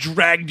 man. you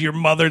dragged your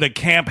mother to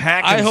Camp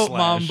Hack and I hope Slash.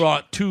 mom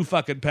brought 2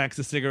 fucking packs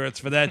of cigarettes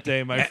for that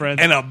day, my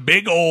friend. And a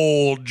big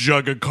old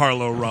jug of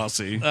Carlo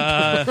Rossi.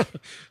 They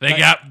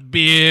got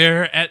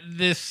beer at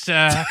this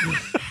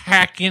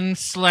Hack and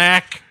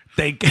Slack.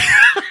 They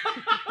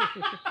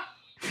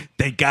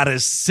got a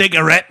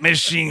cigarette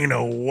machine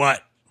or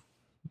what?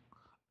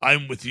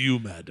 I'm with you,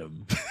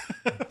 madam.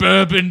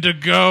 Bourbon to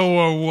go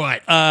or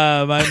what?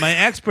 My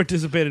ex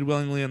participated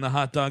willingly in the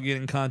hot dog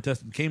eating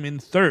contest and came in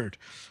third.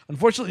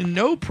 Unfortunately,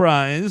 no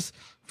prize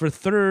for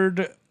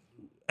third,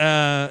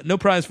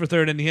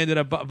 and he ended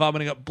up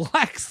vomiting up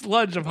black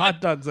sludge of hot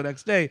dogs the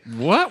next day.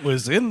 What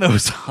was in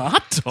those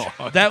hot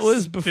dogs? That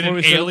was before Did we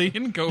an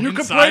alien go You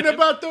inside complain him?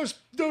 about those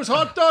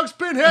hot dogs,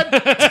 Pinhead?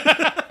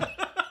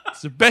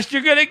 It's the best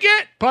you're gonna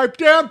get. Pipe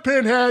down,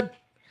 Pinhead.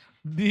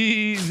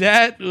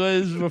 That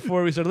was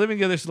before we started living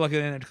together, so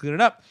luckily I had to clean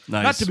it up.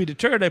 Nice. Not to be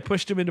deterred, I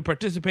pushed him into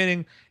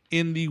participating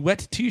in the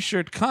wet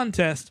t-shirt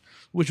contest,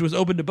 which was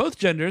open to both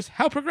genders.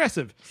 How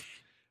progressive.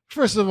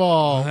 First of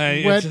all,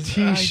 wet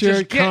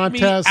t-shirt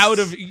contest. Out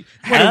of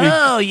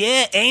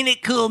yeah, Ain't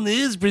It Cool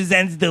News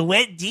presents the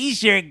wet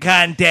t-shirt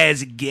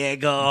contest.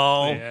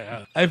 Giggle.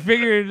 Yeah. I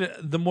figured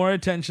the more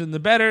attention, the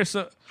better.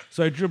 So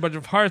So I drew a bunch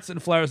of hearts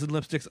and flowers and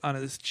lipsticks on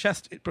his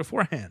chest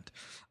beforehand.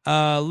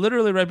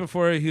 Literally right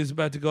before he was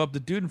about to go up, the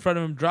dude in front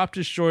of him dropped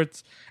his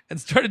shorts and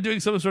started doing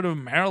some sort of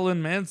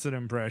Marilyn Manson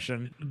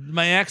impression.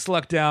 My ex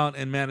lucked out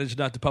and managed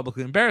not to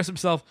publicly embarrass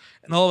himself,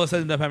 and all of us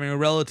ended up having a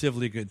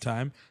relatively good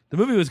time. The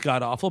movie was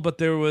god-awful, but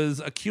there was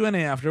a Q&A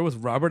after with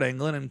Robert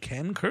Englund and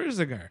Ken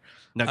Kirzinger.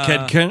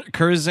 Now, Ken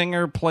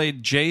Kirzinger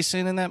played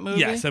Jason in that movie?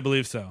 Yes, I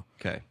believe so.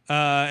 Okay.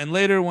 And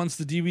later, once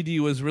the DVD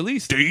was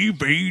released...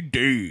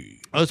 DVD!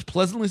 I was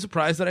pleasantly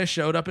surprised that I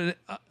showed up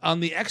on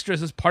the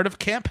extras as part of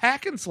Camp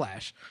Hack and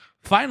Slash.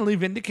 Finally,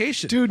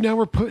 vindication. Dude, now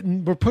we're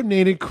putting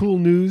Ain't It Cool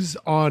News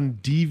on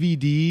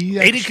DVD.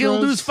 Ain't It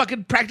Cool News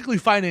fucking practically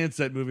financed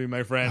that movie,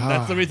 my friend.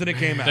 That's the reason it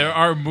came out. There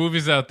are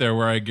movies out there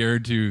where I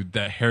guarantee you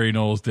that Harry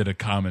Knowles did a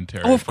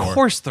commentary. Oh, of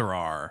course there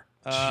are.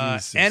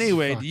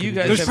 Anyway, do you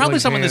guys? There's probably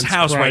some in this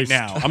house right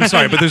now. I'm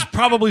sorry, but there's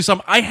probably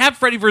some. I have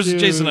Freddy vs.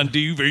 Jason on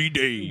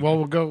DVD.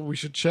 Well, we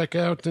should check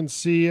out and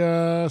see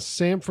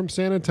Sam from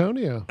San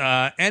Antonio.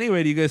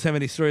 Anyway, do you guys have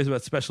any stories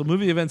about special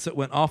movie events that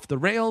went off the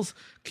rails?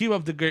 Keep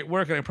up the great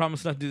work, and I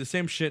promise not to do the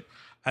same shit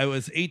I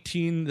was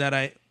 18 that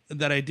I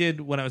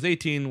did when I was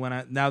 18.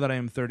 Now that I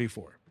am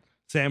 34.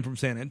 Sam from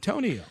San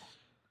Antonio.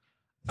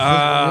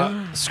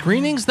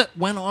 Screenings that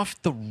went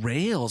off the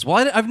rails.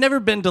 Well, I've never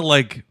been to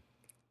like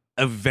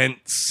event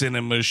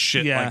cinema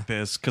shit like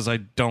this because I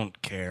don't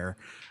care.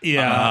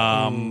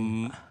 Yeah.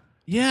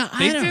 Yeah,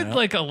 they did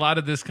like a lot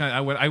of this kind.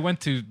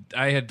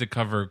 I had to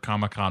cover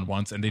Comic-Con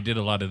once, and they did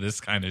a lot of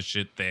this kind of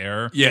shit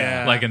there.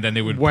 Yeah, like, and then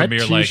they would Wet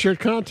premiere t-shirt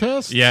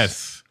contest.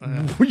 Yes.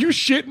 Were you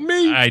shitting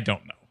me? I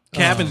don't know.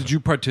 Kevin, did you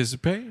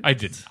participate? I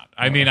did not.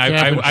 I mean,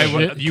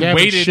 you Kevin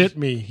waited. Shit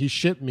me. He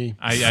shit me.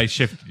 I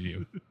shifted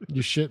you.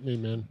 You shit me,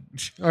 man.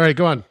 All right,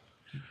 go on.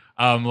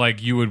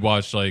 Like you would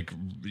watch, like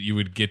you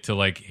would get to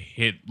like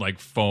hit like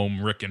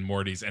foam Rick and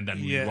Morty's, and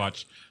then we'd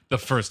watch the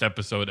first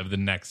episode of the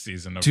next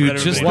season of Dude,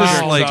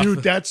 Predator.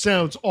 Dude, that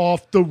sounds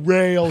off the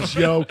rails,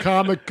 yo.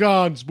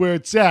 Comic-Con's where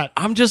it's at.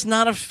 I'm just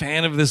not a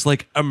fan of this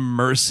like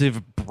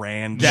immersive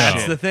brand.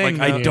 That's shit. the thing.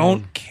 Like, I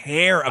don't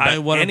care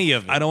about any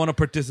of it. I don't want to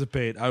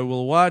participate. I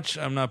will watch.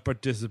 I'm not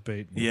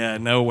participating. Yeah,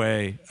 no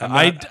way.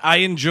 I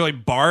enjoy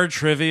bar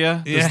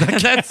trivia. Yeah,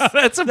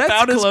 that's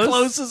about as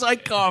close as I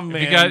come,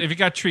 man. If you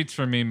got treats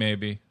for me,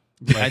 maybe.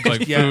 Like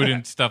food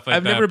and stuff like that.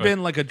 I've never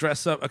been like a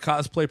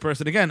cosplay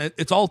person. Again,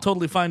 it's all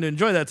totally fine to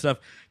enjoy that stuff.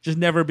 Just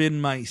never been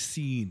my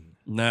scene.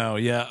 No,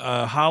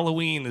 yeah.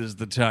 Halloween is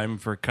the time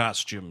for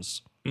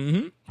costumes.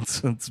 Mm-hmm.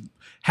 It's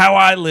how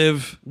I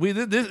live.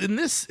 In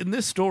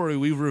this story,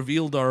 we've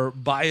revealed our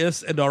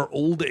bias and our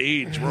old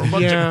age. We're a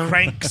bunch of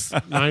cranks.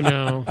 I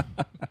know.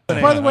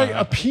 By the way,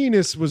 a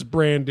penis was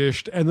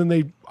brandished, and then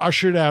they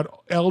ushered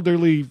out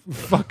elderly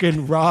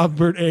fucking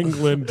Robert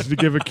Englund to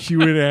give a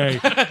Q&A.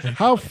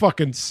 How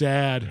fucking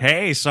sad.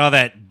 Hey, saw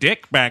that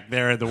dick back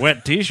there at the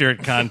wet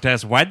t-shirt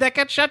contest. Why'd that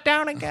get shut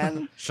down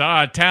again?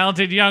 Saw a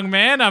talented young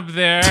man up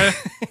there.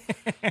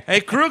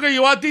 Hey, Kruger,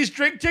 you want these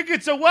drink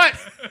tickets or what?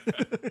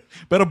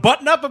 Better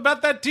button up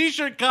about that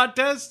t-shirt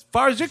contest. As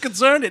far as you're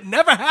concerned, it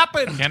never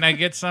happened. Can I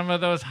get some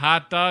of those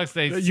hot dogs?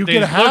 You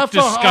get half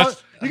a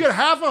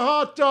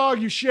hot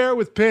dog. You share it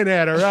with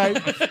Pinhead, all right?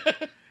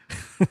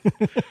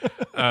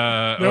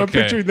 I'm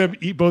picturing them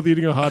both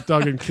eating a hot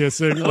dog and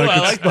kissing,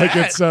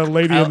 it's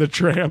Lady and the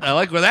Tramp. I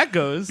like where that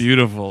goes.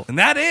 Beautiful. And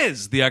that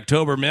is the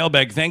October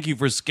mailbag. Thank you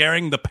for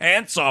scaring the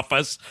pants off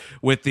us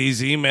with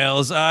these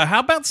emails. How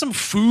about some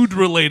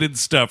food-related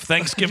stuff?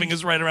 Thanksgiving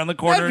is right around the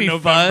corner in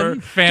November.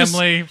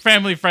 Family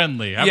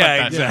friendly. How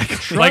about that?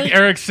 Exactly. Like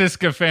Eric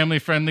Siska,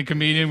 family-friendly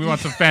comedian. We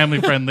want some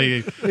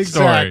family-friendly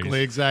stories.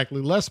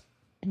 Exactly.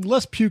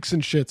 Less pukes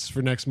and shits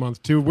for next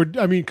month too.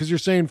 Because you're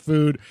saying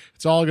food,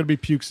 it's all going to be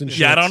pukes and shits.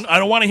 Yeah, I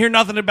don't want to hear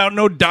nothing about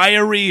no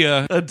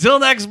diarrhea. Until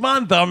next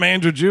month, I'm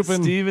Andrew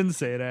Jupin. Steven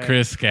Sadak.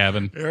 Chris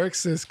Cabin. Eric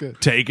Siska.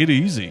 Take it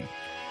easy.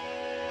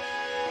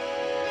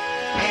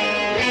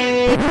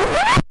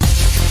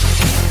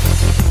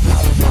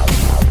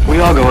 We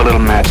all go a little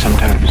mad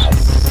sometimes.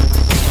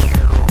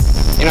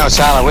 You know, it's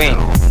Halloween.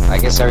 I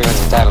guess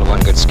everyone's entitled to one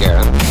good scare,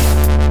 huh?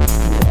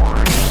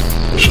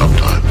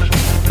 Sometimes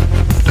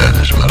that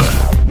is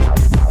better.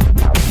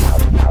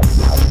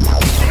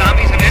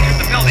 Zombies have entered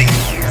the building.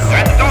 They're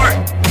at the door.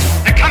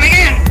 They're coming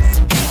in.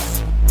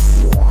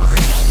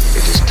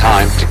 It is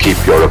time to keep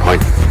your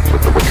appointment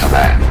with the Wicker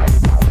Man.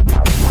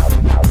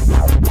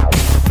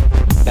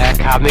 They're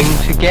coming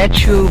to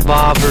get you,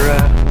 Barbara.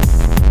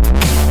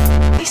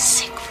 You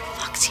sick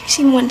fucks. You've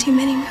seen one too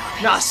many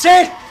movies. Now,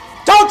 Sid,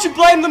 don't you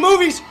blame the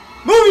movies.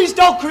 Movies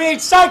don't create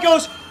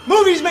psychos.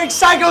 Movies make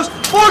psychos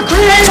more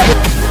creative.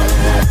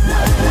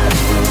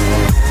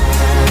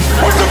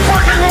 What's the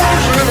fucking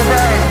lotion in the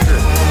bag?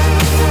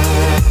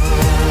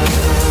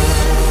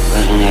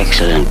 What an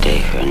excellent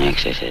day for an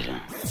exorcism.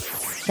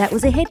 That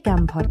was a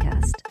HeadGum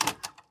podcast.